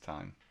 for this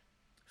time.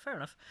 Fair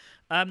enough.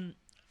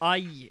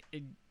 I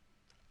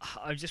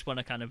just want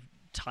to kind of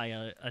tie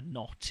a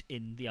knot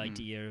in the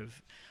idea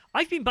of...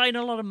 I've been buying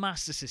a lot of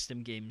Master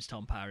System games,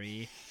 Tom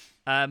Parry.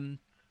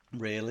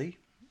 Really?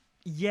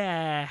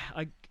 Yeah,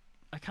 I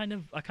kind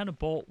of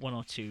bought one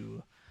or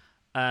two.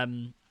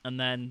 And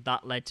then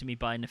that led to me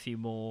buying a few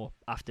more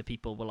after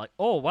people were like,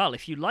 "Oh, well,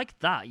 if you like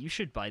that, you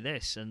should buy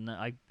this." And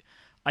I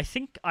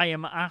think I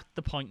am at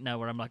the point now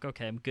where I'm like,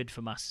 okay, I'm good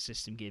for Master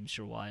System games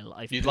for a while.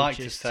 You'd like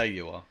to say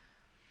you are.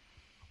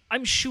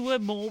 I'm sure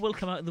more will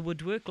come out of the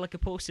woodwork. Like I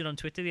posted on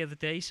Twitter the other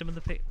day, some of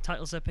the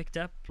titles I picked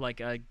up.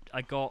 Like I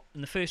got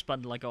in the first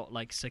bundle, I got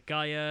like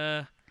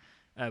Sagaya,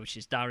 which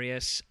is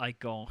Darius. I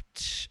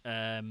got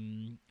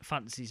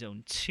Fantasy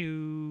Zone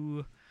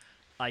 2.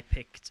 I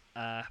picked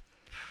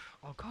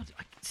oh god!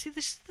 See,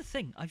 this is the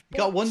thing. I've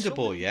got Wonder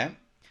Boy, yeah.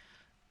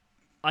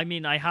 I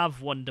mean, I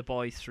have Wonder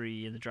Boy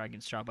 3 in the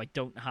Dragon's Trap. I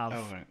don't have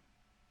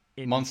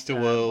Monster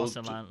World,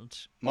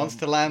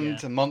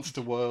 Monsterland, and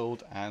Monster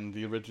World, and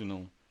the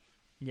original.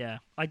 Yeah,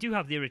 I do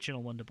have the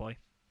original Wonder Boy.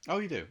 Oh,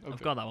 you do? Okay.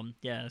 I've got that one.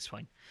 Yeah, that's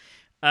fine.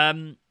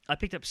 I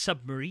picked up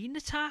Submarine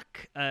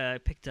Attack. I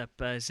picked up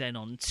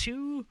Xenon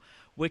 2,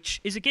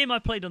 which is a game I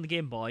played on the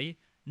Game Boy.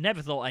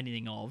 Never thought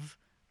anything of.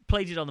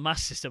 Played it on the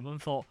Master System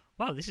and thought,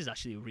 wow, this is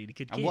actually a really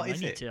good game. And what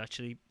is it?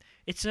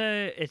 It's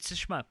a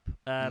shmup.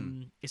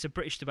 It's a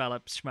British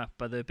developed shmup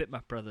by the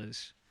Bitmap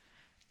Brothers.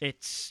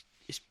 It's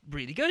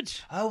really good.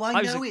 Oh,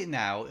 I know it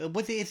now.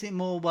 Is it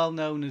more well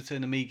known as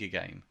an Amiga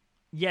game?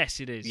 Yes,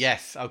 it is.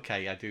 Yes,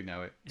 okay, I do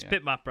know it. It's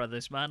Bitmap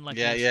Brothers, man. Like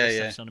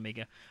stuff's on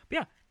Amiga. But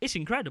yeah, it's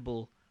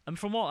incredible. And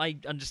from what I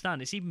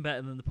understand, it's even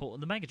better than the port on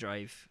the Mega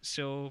Drive.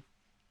 So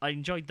I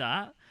enjoyed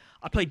that.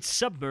 I played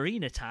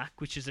Submarine Attack,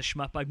 which is a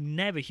shmup I've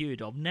never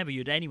heard of, never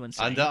heard anyone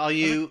say. And are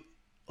you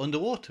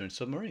underwater in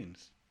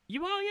submarines?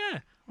 You are, yeah.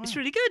 Wow. It's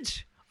really good.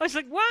 I was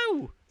like,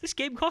 wow, this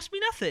game cost me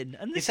nothing.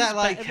 And this is that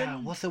like,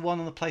 than... what's the one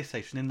on the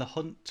PlayStation? In the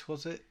Hunt,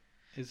 was it?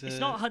 It's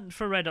not Hunt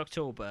for Red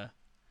October.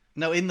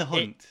 No, In the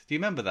Hunt. Do you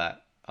remember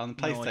that? On the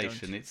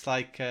PlayStation. No, it's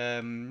like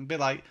a bit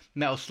like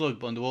Metal Slug,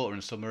 but underwater in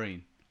a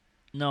submarine.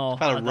 No, it's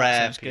quite a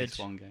rare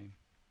PS1 game.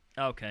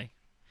 Okay.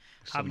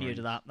 Haven't heard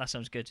of that. That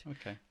sounds good.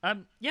 Okay.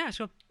 Yeah,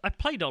 so I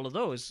played all of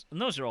those, and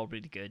those are all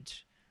really good.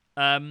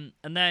 And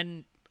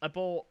then I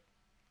bought,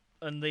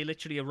 and they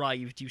literally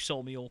arrived. You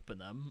saw me open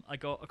them. I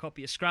got a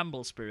copy of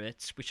Scramble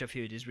Spirits, which I've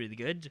heard is really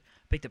good.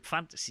 Picked up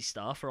Phantasy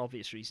Star for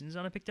obvious reasons,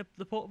 and I picked up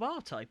the Port of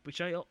R-Type,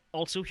 which I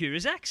also hear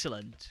is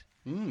excellent.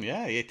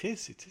 Yeah, it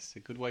is. It is a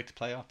good way to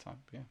play R-Type.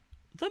 Yeah.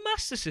 The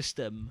Master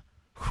System.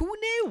 Who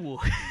knew?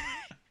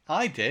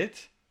 I did.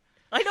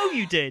 I know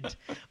you did.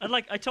 And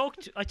like I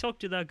talked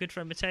to our good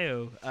friend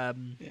Matteo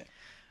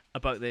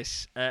about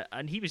this,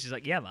 and he was just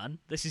like, "Yeah, man,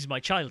 this is my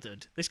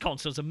childhood. This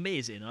console's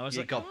amazing." And I was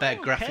like, got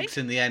better graphics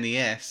in the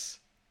NES."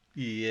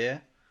 Yeah.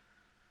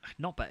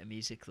 Not better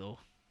music though,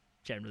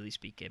 generally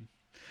speaking.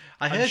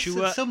 I heard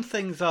some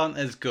things aren't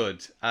as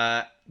good.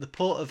 The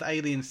port of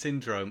Alien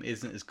Syndrome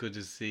isn't as good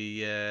as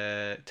the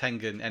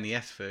Tengen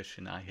NES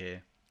version, I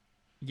hear.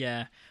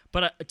 Yeah,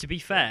 but to be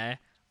fair,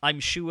 I'm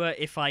sure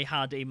if I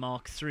had a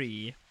Mark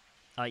III,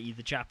 i.e.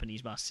 the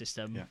Japanese Master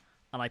System,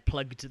 and I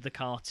plugged the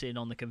cart in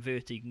on the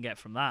converter you can get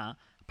from that,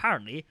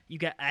 apparently you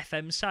get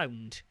FM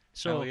sound.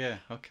 So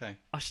okay.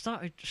 I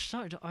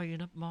started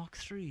eyeing up Mark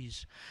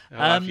IIIs.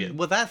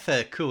 Well, that's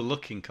a cool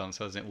looking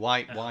console, isn't it?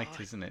 White,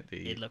 isn't it?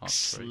 It looks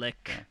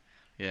slick.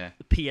 Yeah.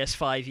 The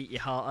PS5 eat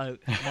your heart out.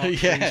 Mark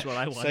III is what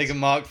I want. Sega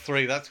Mark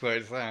III, that's where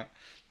it's at.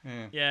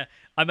 Yeah.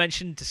 I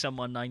mentioned to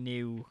someone I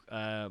knew,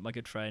 my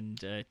good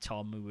friend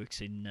Tom, who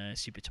works in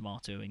Super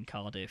Tomato in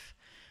Cardiff.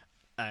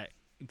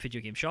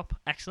 video game shop.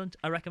 Excellent.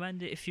 I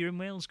recommend it. If you're in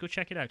Wales, go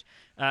check it out.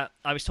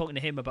 I was talking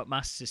to him about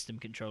Master System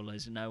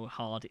controllers and how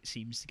hard it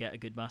seems to get a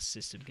good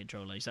Master System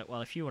controller. He's like,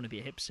 well, if you want to be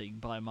a hipster, you can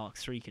buy a Mark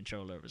III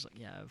controller. I was like,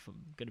 yeah, if I'm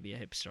going to be a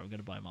hipster, I'm going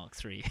to buy a Mark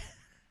III.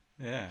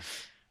 Yeah.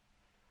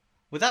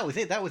 Well, that was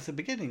it. That was the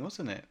beginning,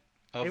 wasn't it?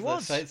 It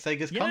was.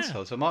 Sega's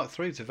console. So Mark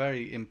III is a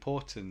very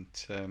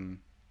important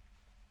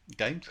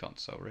games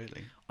console,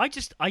 really.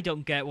 I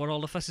don't get what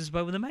all the fuss is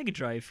about with the Mega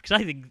Drive, because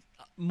I think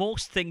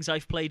most things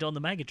I've played on the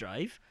Mega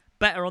Drive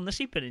better on the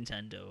Super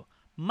Nintendo.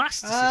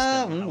 Master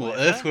System, however,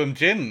 Earthworm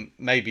Jim,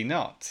 maybe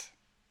not.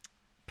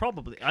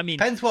 Probably. I mean,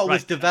 depends what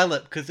was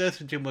developed, because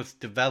Earthworm Jim was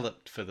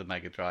developed for the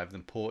Mega Drive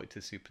and ported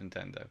to Super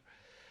Nintendo.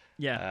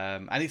 Yeah.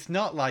 And it's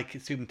not like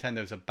Super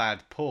Nintendo's a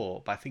bad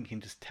port, but I think you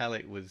can just tell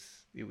it was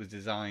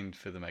designed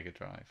for the Mega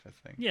Drive, I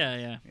think.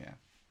 Yeah.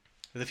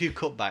 There's a few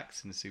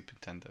cutbacks in the Super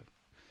Nintendo.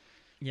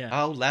 Yeah.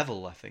 Our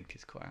level, I think,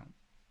 is quite out.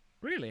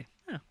 Really?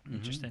 Yeah.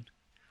 Interesting.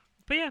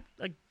 But yeah,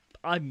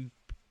 I'm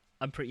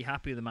pretty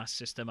happy with the Master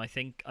System. I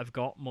think I've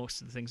got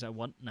most of the things I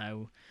want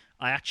now.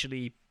 I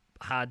actually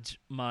had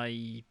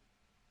my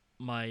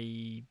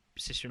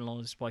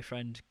sister-in-law's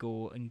boyfriend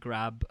go and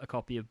grab a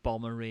copy of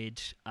Bomber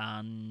Raid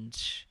and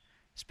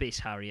Space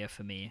Harrier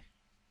for me.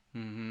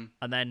 Mm-hmm.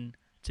 And then,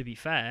 to be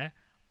fair,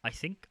 I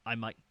think I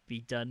might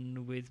be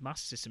done with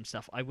Master System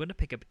stuff. I want to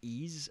pick up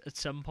Ys at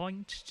some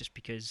point, just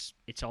because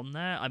it's on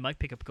there. I might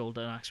pick up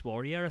Golden Axe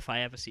Warrior if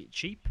I ever see it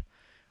cheap.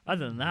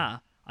 Other than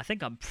that, I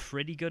think I'm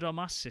pretty good on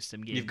Master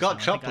System games. You've got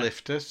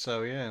Choplifter,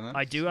 so yeah.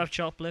 I do have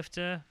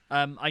Choplifter.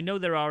 I know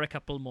there are a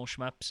couple more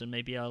shmups, and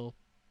maybe I'll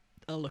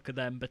look at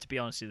them. But to be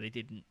honest, they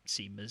didn't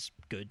seem as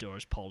good or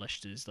as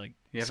polished as like.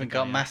 You haven't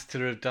got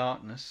Master of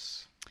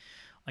Darkness.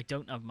 I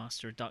don't have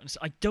Master of Darkness.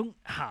 I don't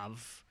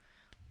have.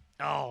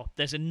 Oh,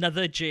 there's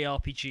another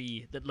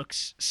JRPG that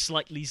looks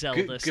slightly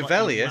Zelda.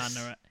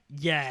 Gavelius.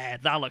 Yeah,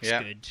 that looks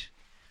good.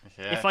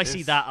 Yeah, if I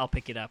see that, I'll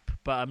pick it up.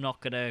 But I'm not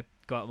gonna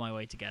go out of my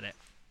way to get it.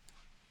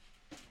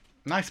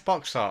 Nice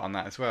box art on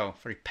that as well.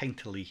 Very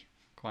painterly.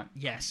 Quite.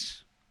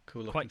 Yes.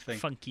 Cool looking quite thing.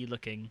 Funky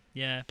looking.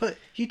 Yeah. But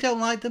you don't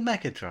like the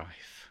Mega Drive.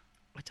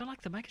 I don't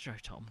like the Mega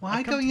Drive, Tom.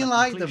 Why don't you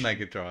like the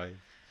Mega Drive?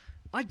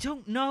 I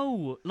don't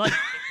know. Like,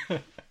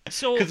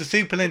 so because the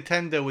Super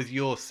Nintendo was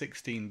your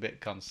 16-bit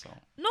console.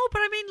 No, but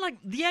I mean, like,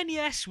 the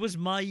NES was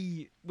my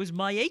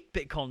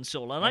 8-bit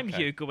console, and I'm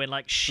here going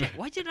like, shit.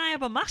 Why didn't I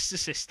have a Master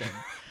System?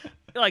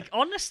 Like,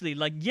 honestly,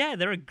 like, yeah,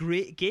 there are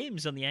great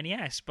games on the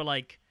NES, but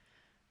like,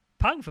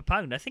 pound for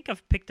pound, I think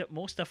I've picked up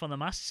more stuff on the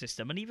Master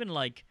System, and even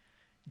like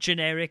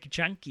generic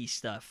janky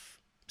stuff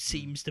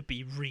seems to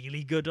be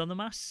really good on the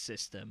Master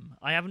System.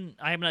 I haven't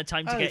had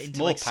time to get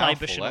into like Cyber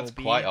Shinobi. That's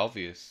quite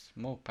obvious.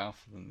 More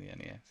powerful than the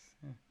NES.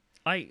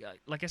 Yeah.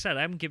 Like I said,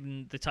 I haven't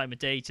given the time of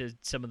day to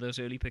some of those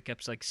early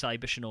pickups like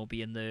Cyber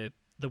Shinobi and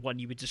the one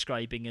you were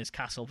describing as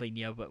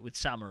Castlevania but with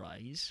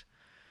samurais.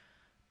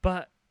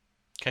 But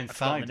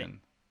Kensaiden.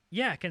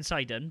 Yeah,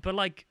 Kensaiden. But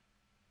like,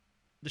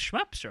 the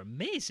shmups are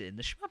amazing.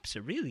 The shmups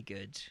are really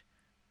good.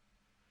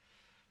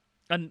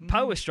 And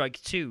Power Strike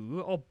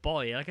 2, oh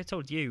boy, like I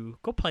told you,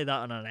 go play that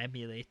on an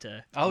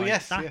emulator. Oh, like,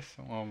 yes.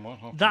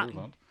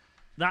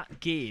 That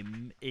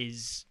game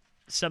is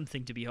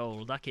something to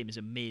behold. That game is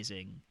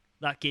amazing.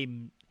 That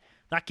game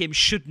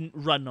shouldn't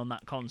run on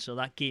that console.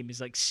 That game is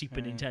like Super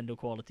Nintendo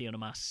quality on a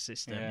Master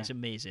System. Yeah. It's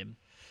amazing.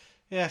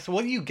 Yeah, so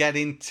when you get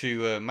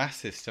into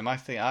Master System, I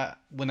think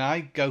when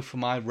I go for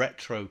my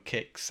retro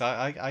kicks,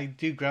 I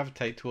do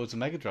gravitate towards the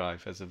Mega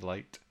Drive as of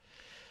late.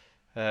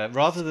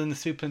 Rather than the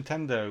Super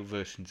Nintendo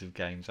versions of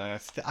games. I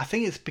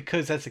think it's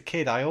because as a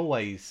kid I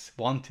always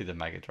wanted a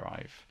Mega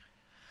Drive.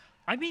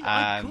 I mean,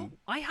 I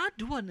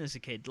had one as a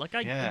kid. Like,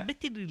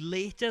 admittedly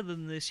later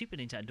than the Super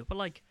Nintendo, but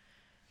like,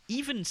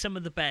 even some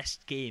of the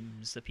best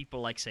games that people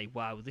like say,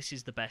 wow, this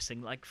is the best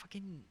thing, like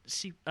fucking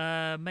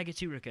Mega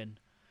Turrican,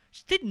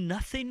 just did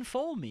nothing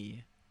for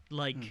me.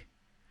 Like,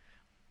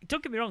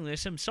 don't get me wrong,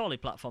 there's some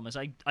solid platformers.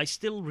 I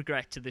still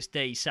regret to this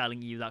day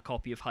selling you that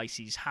copy of High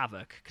Seas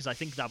Havoc, because I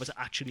think that was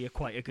actually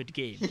quite a good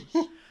game.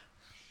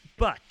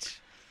 But,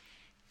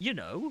 you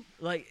know,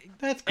 like...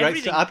 That's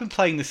great. So I've been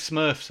playing the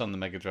Smurfs on the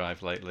Mega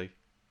Drive lately.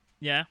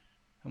 Yeah.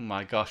 Oh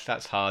my gosh,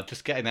 that's hard.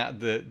 Just getting out of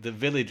the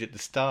village at the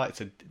start,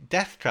 it's a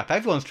death trap.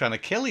 Everyone's trying to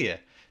kill you.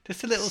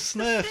 Just a little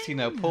Smurfs, you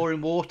know,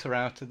 pouring water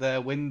out of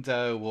their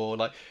window or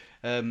like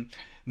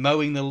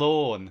mowing the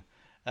lawn.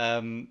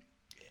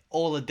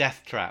 All a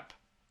death trap.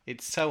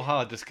 It's so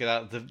hard just to get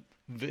out of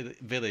the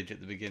village at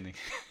the beginning.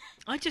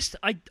 I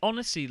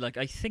honestly, like,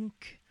 I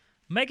think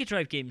Mega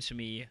Drive games for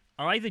me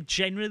are either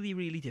generally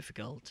really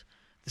difficult.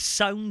 The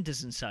sound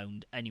doesn't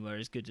sound anywhere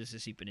as good as the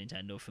Super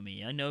Nintendo for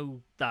me. I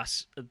know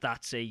that's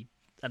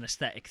an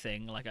aesthetic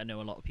thing. Like, I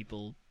know a lot of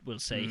people will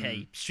say,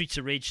 hey, Streets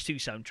of Rage 2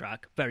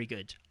 soundtrack, very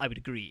good. I would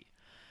agree.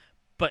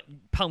 But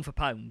pound for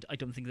pound, I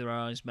don't think there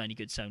are as many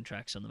good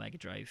soundtracks on the Mega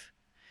Drive.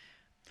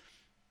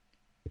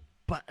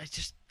 But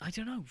I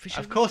don't know.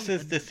 Of course,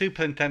 the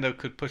Super Nintendo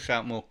could push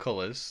out more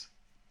colours.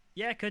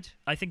 Yeah, it could.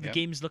 I think the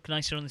games look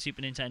nicer on the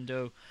Super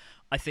Nintendo.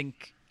 I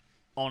think,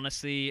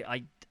 honestly,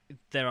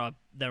 there are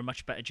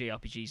much better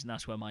JRPGs, and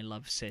that's where my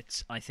love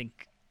sits. I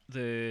think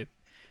the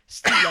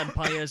Steel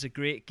Empire is a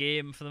great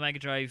game for the Mega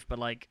Drive, but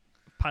like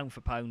pound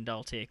for pound,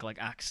 I'll take like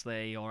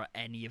Axley or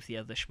any of the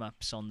other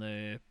shmups on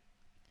the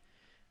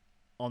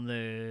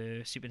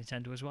Super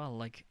Nintendo as well.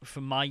 Like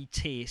for my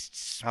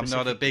tastes, I'm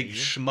not a big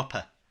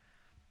shmupper.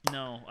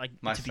 No,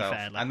 myself, to be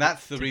fair, like, and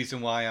that's the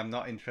reason why I'm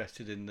not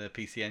interested in the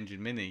PC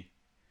Engine Mini.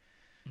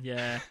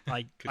 Yeah,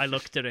 I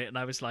looked at it and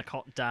I was like,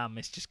 hot damn,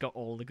 it's just got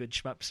all the good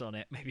shmups on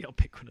it. Maybe I'll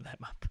pick one of them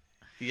up.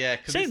 Yeah,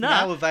 because it's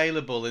now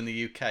available in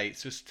the UK.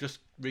 It's just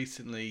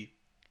recently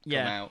come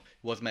out.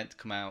 It was meant to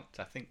come out,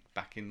 I think,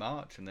 back in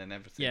March, and then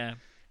everything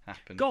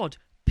happened. God,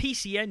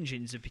 PC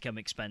engines have become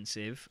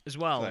expensive as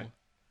well. So,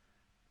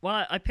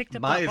 well, I picked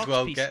up might that as box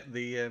well piece. get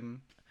the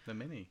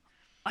Mini.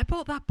 I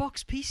bought that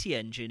box PC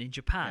engine in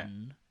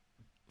Japan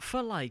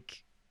for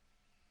like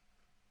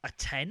a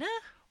tenner.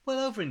 Well,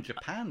 over in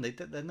Japan,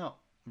 they're not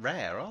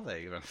rare, are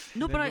they?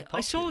 No, but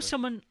I saw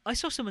someone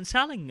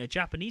selling a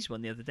Japanese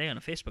one the other day on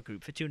a Facebook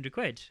group for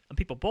 £200, and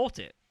people bought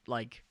it.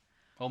 Like,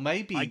 or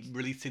maybe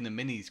releasing the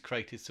minis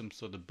created some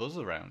sort of buzz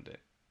around it.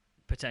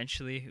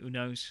 Potentially, who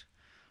knows?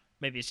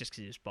 Maybe it's just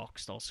because it was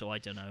boxed. Also, I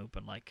don't know.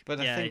 But like, I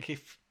think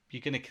if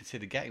you're going to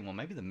consider getting one,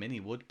 maybe the mini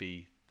would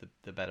be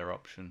the better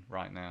option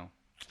right now.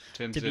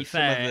 In terms of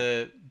some of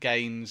the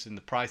games and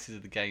the prices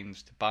of the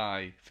games to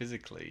buy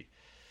physically,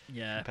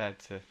 compared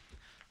to.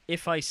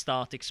 If I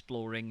start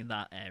exploring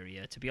that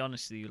area, to be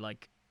honest with you,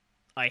 like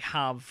I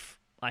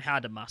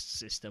had a Master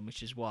System,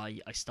 which is why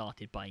I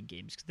started buying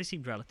games because they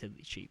seemed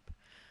relatively cheap.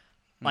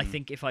 I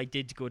think if I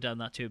did go down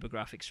that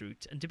TurboGrafx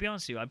route, and to be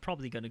honest with you, I'm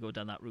probably going to go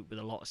down that route with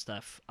a lot of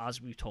stuff. As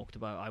we've talked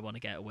about, I want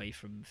to get away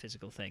from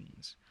physical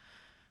things.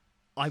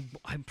 I'm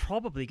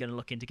probably going to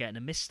look into getting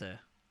a Mister.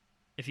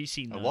 If you've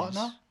seen those. A what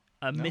now?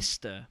 A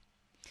Mister.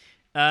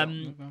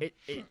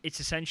 It's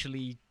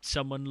essentially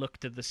someone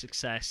looked at the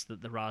success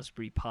that the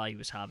Raspberry Pi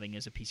was having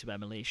as a piece of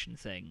emulation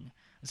thing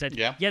and said,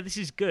 yeah, this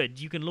is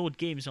good. You can load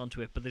games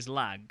onto it, but there's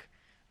lag.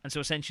 And so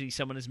essentially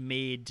someone has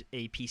made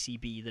a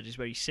PCB that is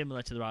very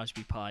similar to the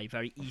Raspberry Pi,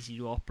 very easy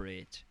to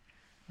operate.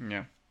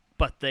 Yeah.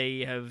 But they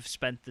have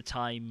spent the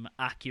time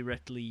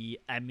accurately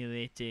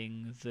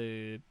emulating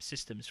the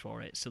systems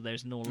for it. So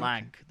there's no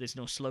lag, there's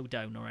no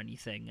slowdown or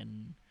anything,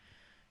 and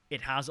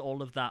it has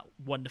all of that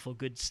wonderful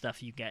good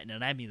stuff you get in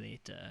an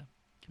emulator,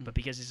 but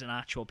because it's an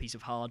actual piece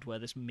of hardware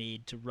that's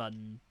made to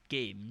run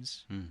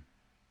games,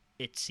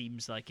 it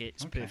seems like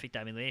it's perfect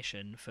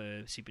emulation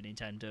for Super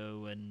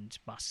Nintendo and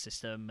Master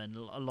System and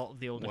a lot of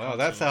the older consoles.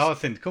 That's a hard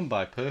thing to come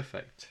by,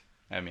 perfect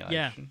emulation.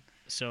 Yeah,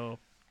 so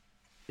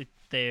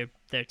they're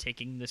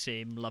taking the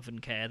same love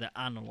and care that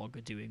Analog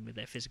are doing with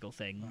their physical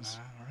things,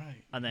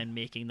 and then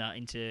making that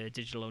into a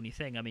digital-only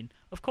thing. I mean,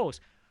 of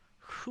course,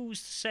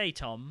 who's to say,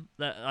 Tom,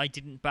 that I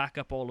didn't back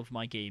up all of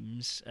my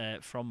games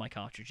from my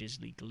cartridges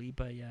legally?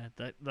 But yeah,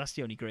 that's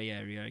the only grey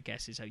area, I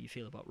guess, is how you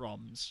feel about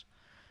ROMs.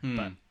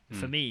 But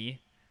for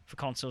me, for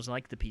consoles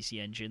like the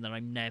PC Engine, then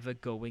I'm never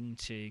going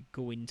to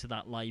go into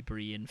that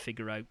library and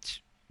figure out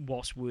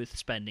what's worth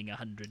spending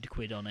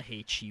 £100 on a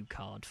HU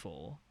card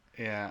for.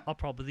 Yeah, I'll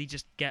probably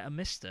just get a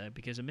Mister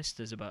because a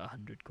Mister's about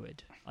 £100.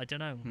 I don't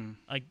know.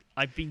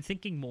 I've been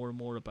thinking more and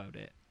more about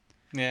it.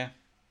 Yeah,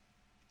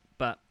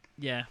 but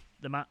yeah.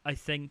 I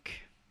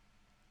think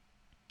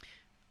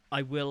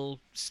I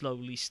will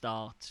slowly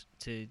start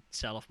to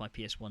sell off my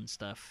PS1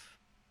 stuff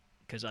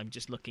because I'm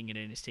just looking at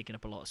it and it's taking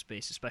up a lot of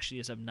space, especially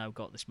as I've now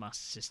got this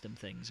Master System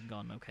things and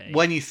gone, okay.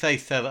 When you say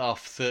sell it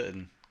off,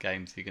 certain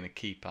games you're going to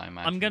keep, I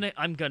imagine.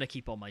 I'm gonna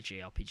keep all my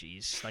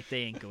JRPGs. Like, they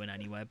ain't going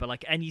anywhere. But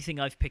like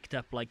anything I've picked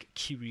up, like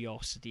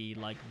Curiosity,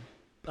 like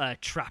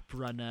Trap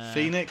Runner,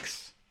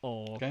 Phoenix,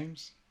 or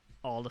games,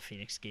 all the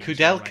Phoenix games,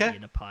 Kudelka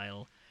in a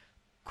pile.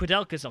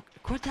 Kudelka's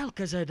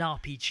an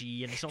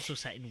RPG, and it's also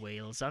set in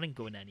Wales. That ain't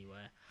going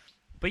anywhere.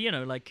 But you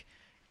know, like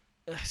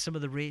some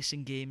of the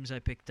racing games I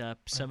picked up,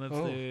 some of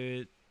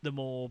the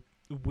more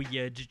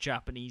weird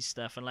Japanese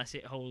stuff. Unless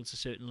it holds a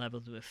certain level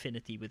of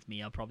affinity with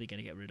me, I'm probably going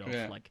to get rid of.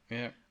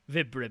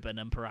 Vib Ribbon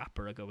and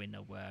Parappa are going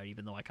nowhere,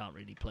 even though I can't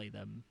really play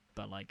them.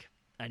 But like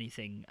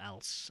anything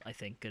else, I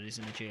think that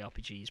isn't a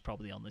JRPG is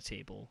probably on the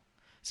table.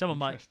 Some of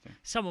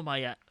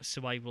my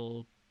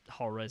survival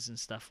horrors and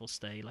stuff will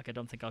stay. Like, I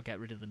don't think I'll get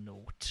rid of the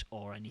Note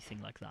or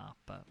anything like that,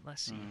 but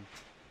let's see.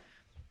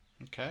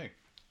 Okay,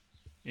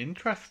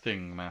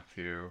 interesting,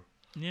 Matthew.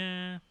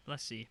 Yeah,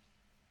 let's see.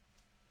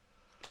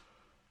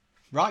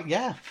 Right,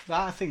 yeah,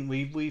 I think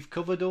we've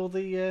covered all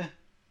the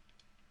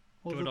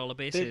all the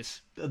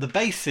bases. The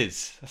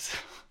bases.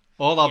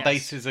 All our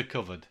bases are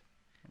covered.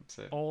 That's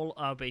it. All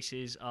our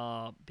bases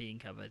are being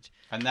covered,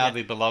 and now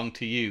they belong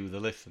to you, the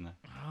listener.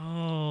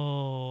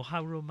 Oh,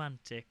 how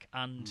romantic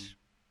and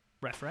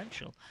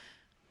referential.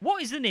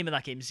 What is the name of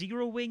that game?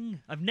 Zero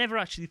Wing? I've never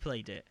actually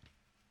played it.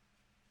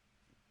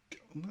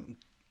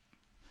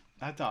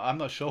 I'm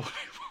not sure.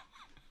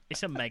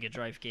 It's a Mega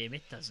Drive game.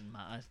 It doesn't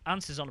matter.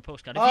 Answers on a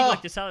postcard. If you'd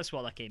like to tell us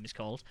what that game is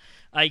called,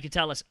 you can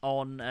tell us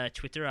on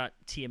Twitter at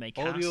TMAcast.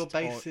 All your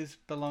bases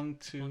belong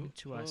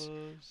to us.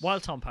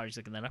 While Tom Parry's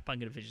looking that up, I'm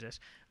going to finish this.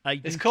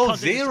 It's called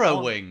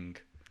Zero Wing.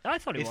 I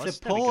thought it was. It's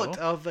a port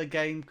of a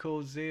game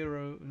called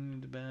Zero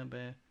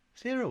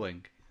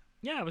Wing.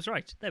 Yeah, I was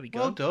right. There we go.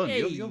 Well done.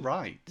 Hey, You're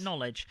right.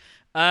 Knowledge.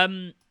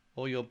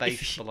 All your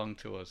base belong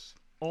to us.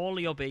 All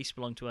your base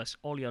belong to us.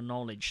 All your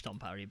knowledge, Tom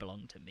Parry,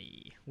 belong to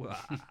me.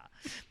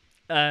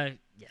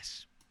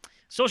 Yes.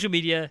 Social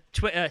media,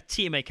 Twitter,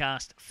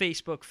 TMAcast,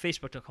 Facebook,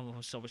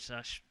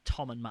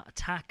 facebook.com/Tom and Matt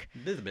Attack.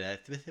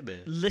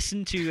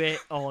 Listen to it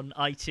on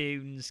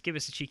iTunes. Give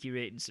us a cheeky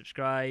rating,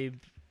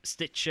 subscribe.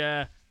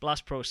 Stitcher,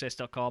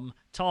 blastprocess.com.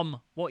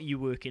 Tom, what are you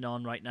working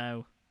on right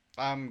now?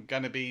 I'm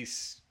going to be,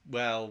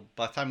 well,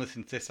 by the time I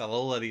listen to this, I'll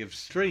already have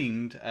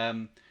streamed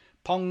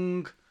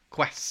Pong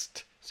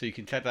Quest. So you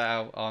can check that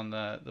out on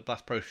the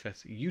Blast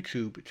Process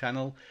YouTube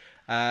channel.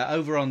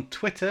 Over on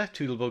Twitter,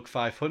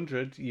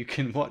 Toodlebug500, you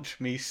can watch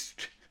me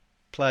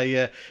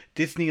play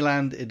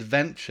Disneyland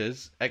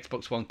Adventures,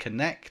 Xbox One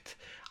Connect.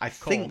 I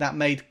think that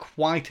made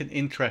quite an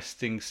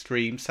interesting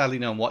stream. Sadly,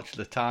 no one watched at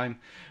the time,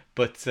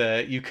 but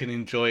you can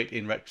enjoy it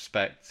in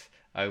retrospect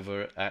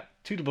over at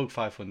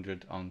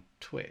Toodlebug500 on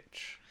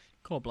Twitch.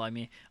 Cool,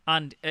 blimey.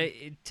 And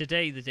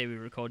today, the day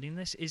we're recording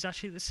this, is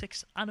actually the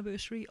 6th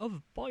anniversary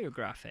of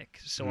Biographic.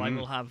 So I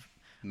will have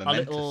a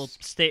little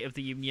State of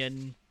the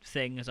Union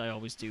thing, as I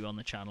always do on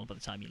the channel by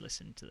the time you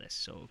listen to this.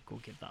 So go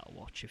give that a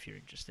watch if you're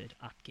interested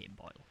at Game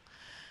Boyle.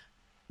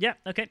 Yeah,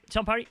 okay.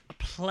 Tom Parry, a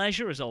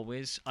pleasure as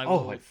always. I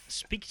will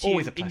speak to you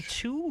in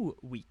 2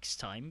 weeks'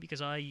 time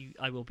because I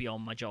will be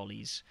on my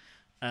jollies.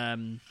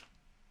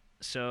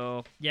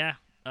 So, yeah.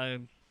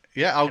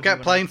 I'll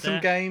get playing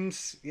some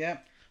games. Yeah.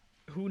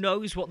 Who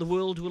knows what the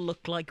world will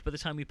look like by the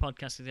time we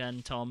podcast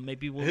again, Tom?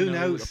 Maybe we'll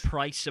know the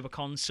price of a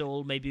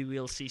console. Maybe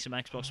we'll see some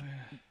Xbox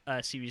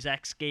Series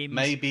X games.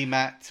 Maybe,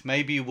 Matt.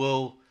 Maybe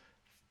we'll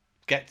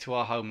get to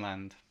our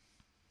homeland.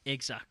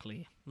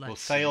 Exactly. We'll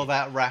sail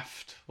that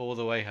raft all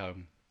the way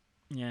home.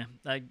 Yeah.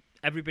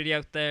 Everybody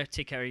out there,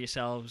 take care of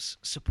yourselves.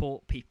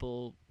 Support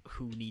people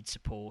who need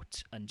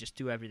support. And just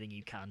do everything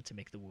you can to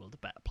make the world a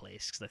better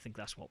place. Because I think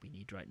that's what we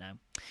need right now.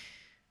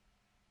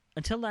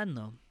 Until then,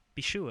 though,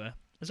 be sure,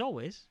 as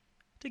always,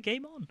 to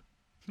game on.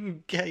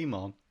 Game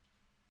on.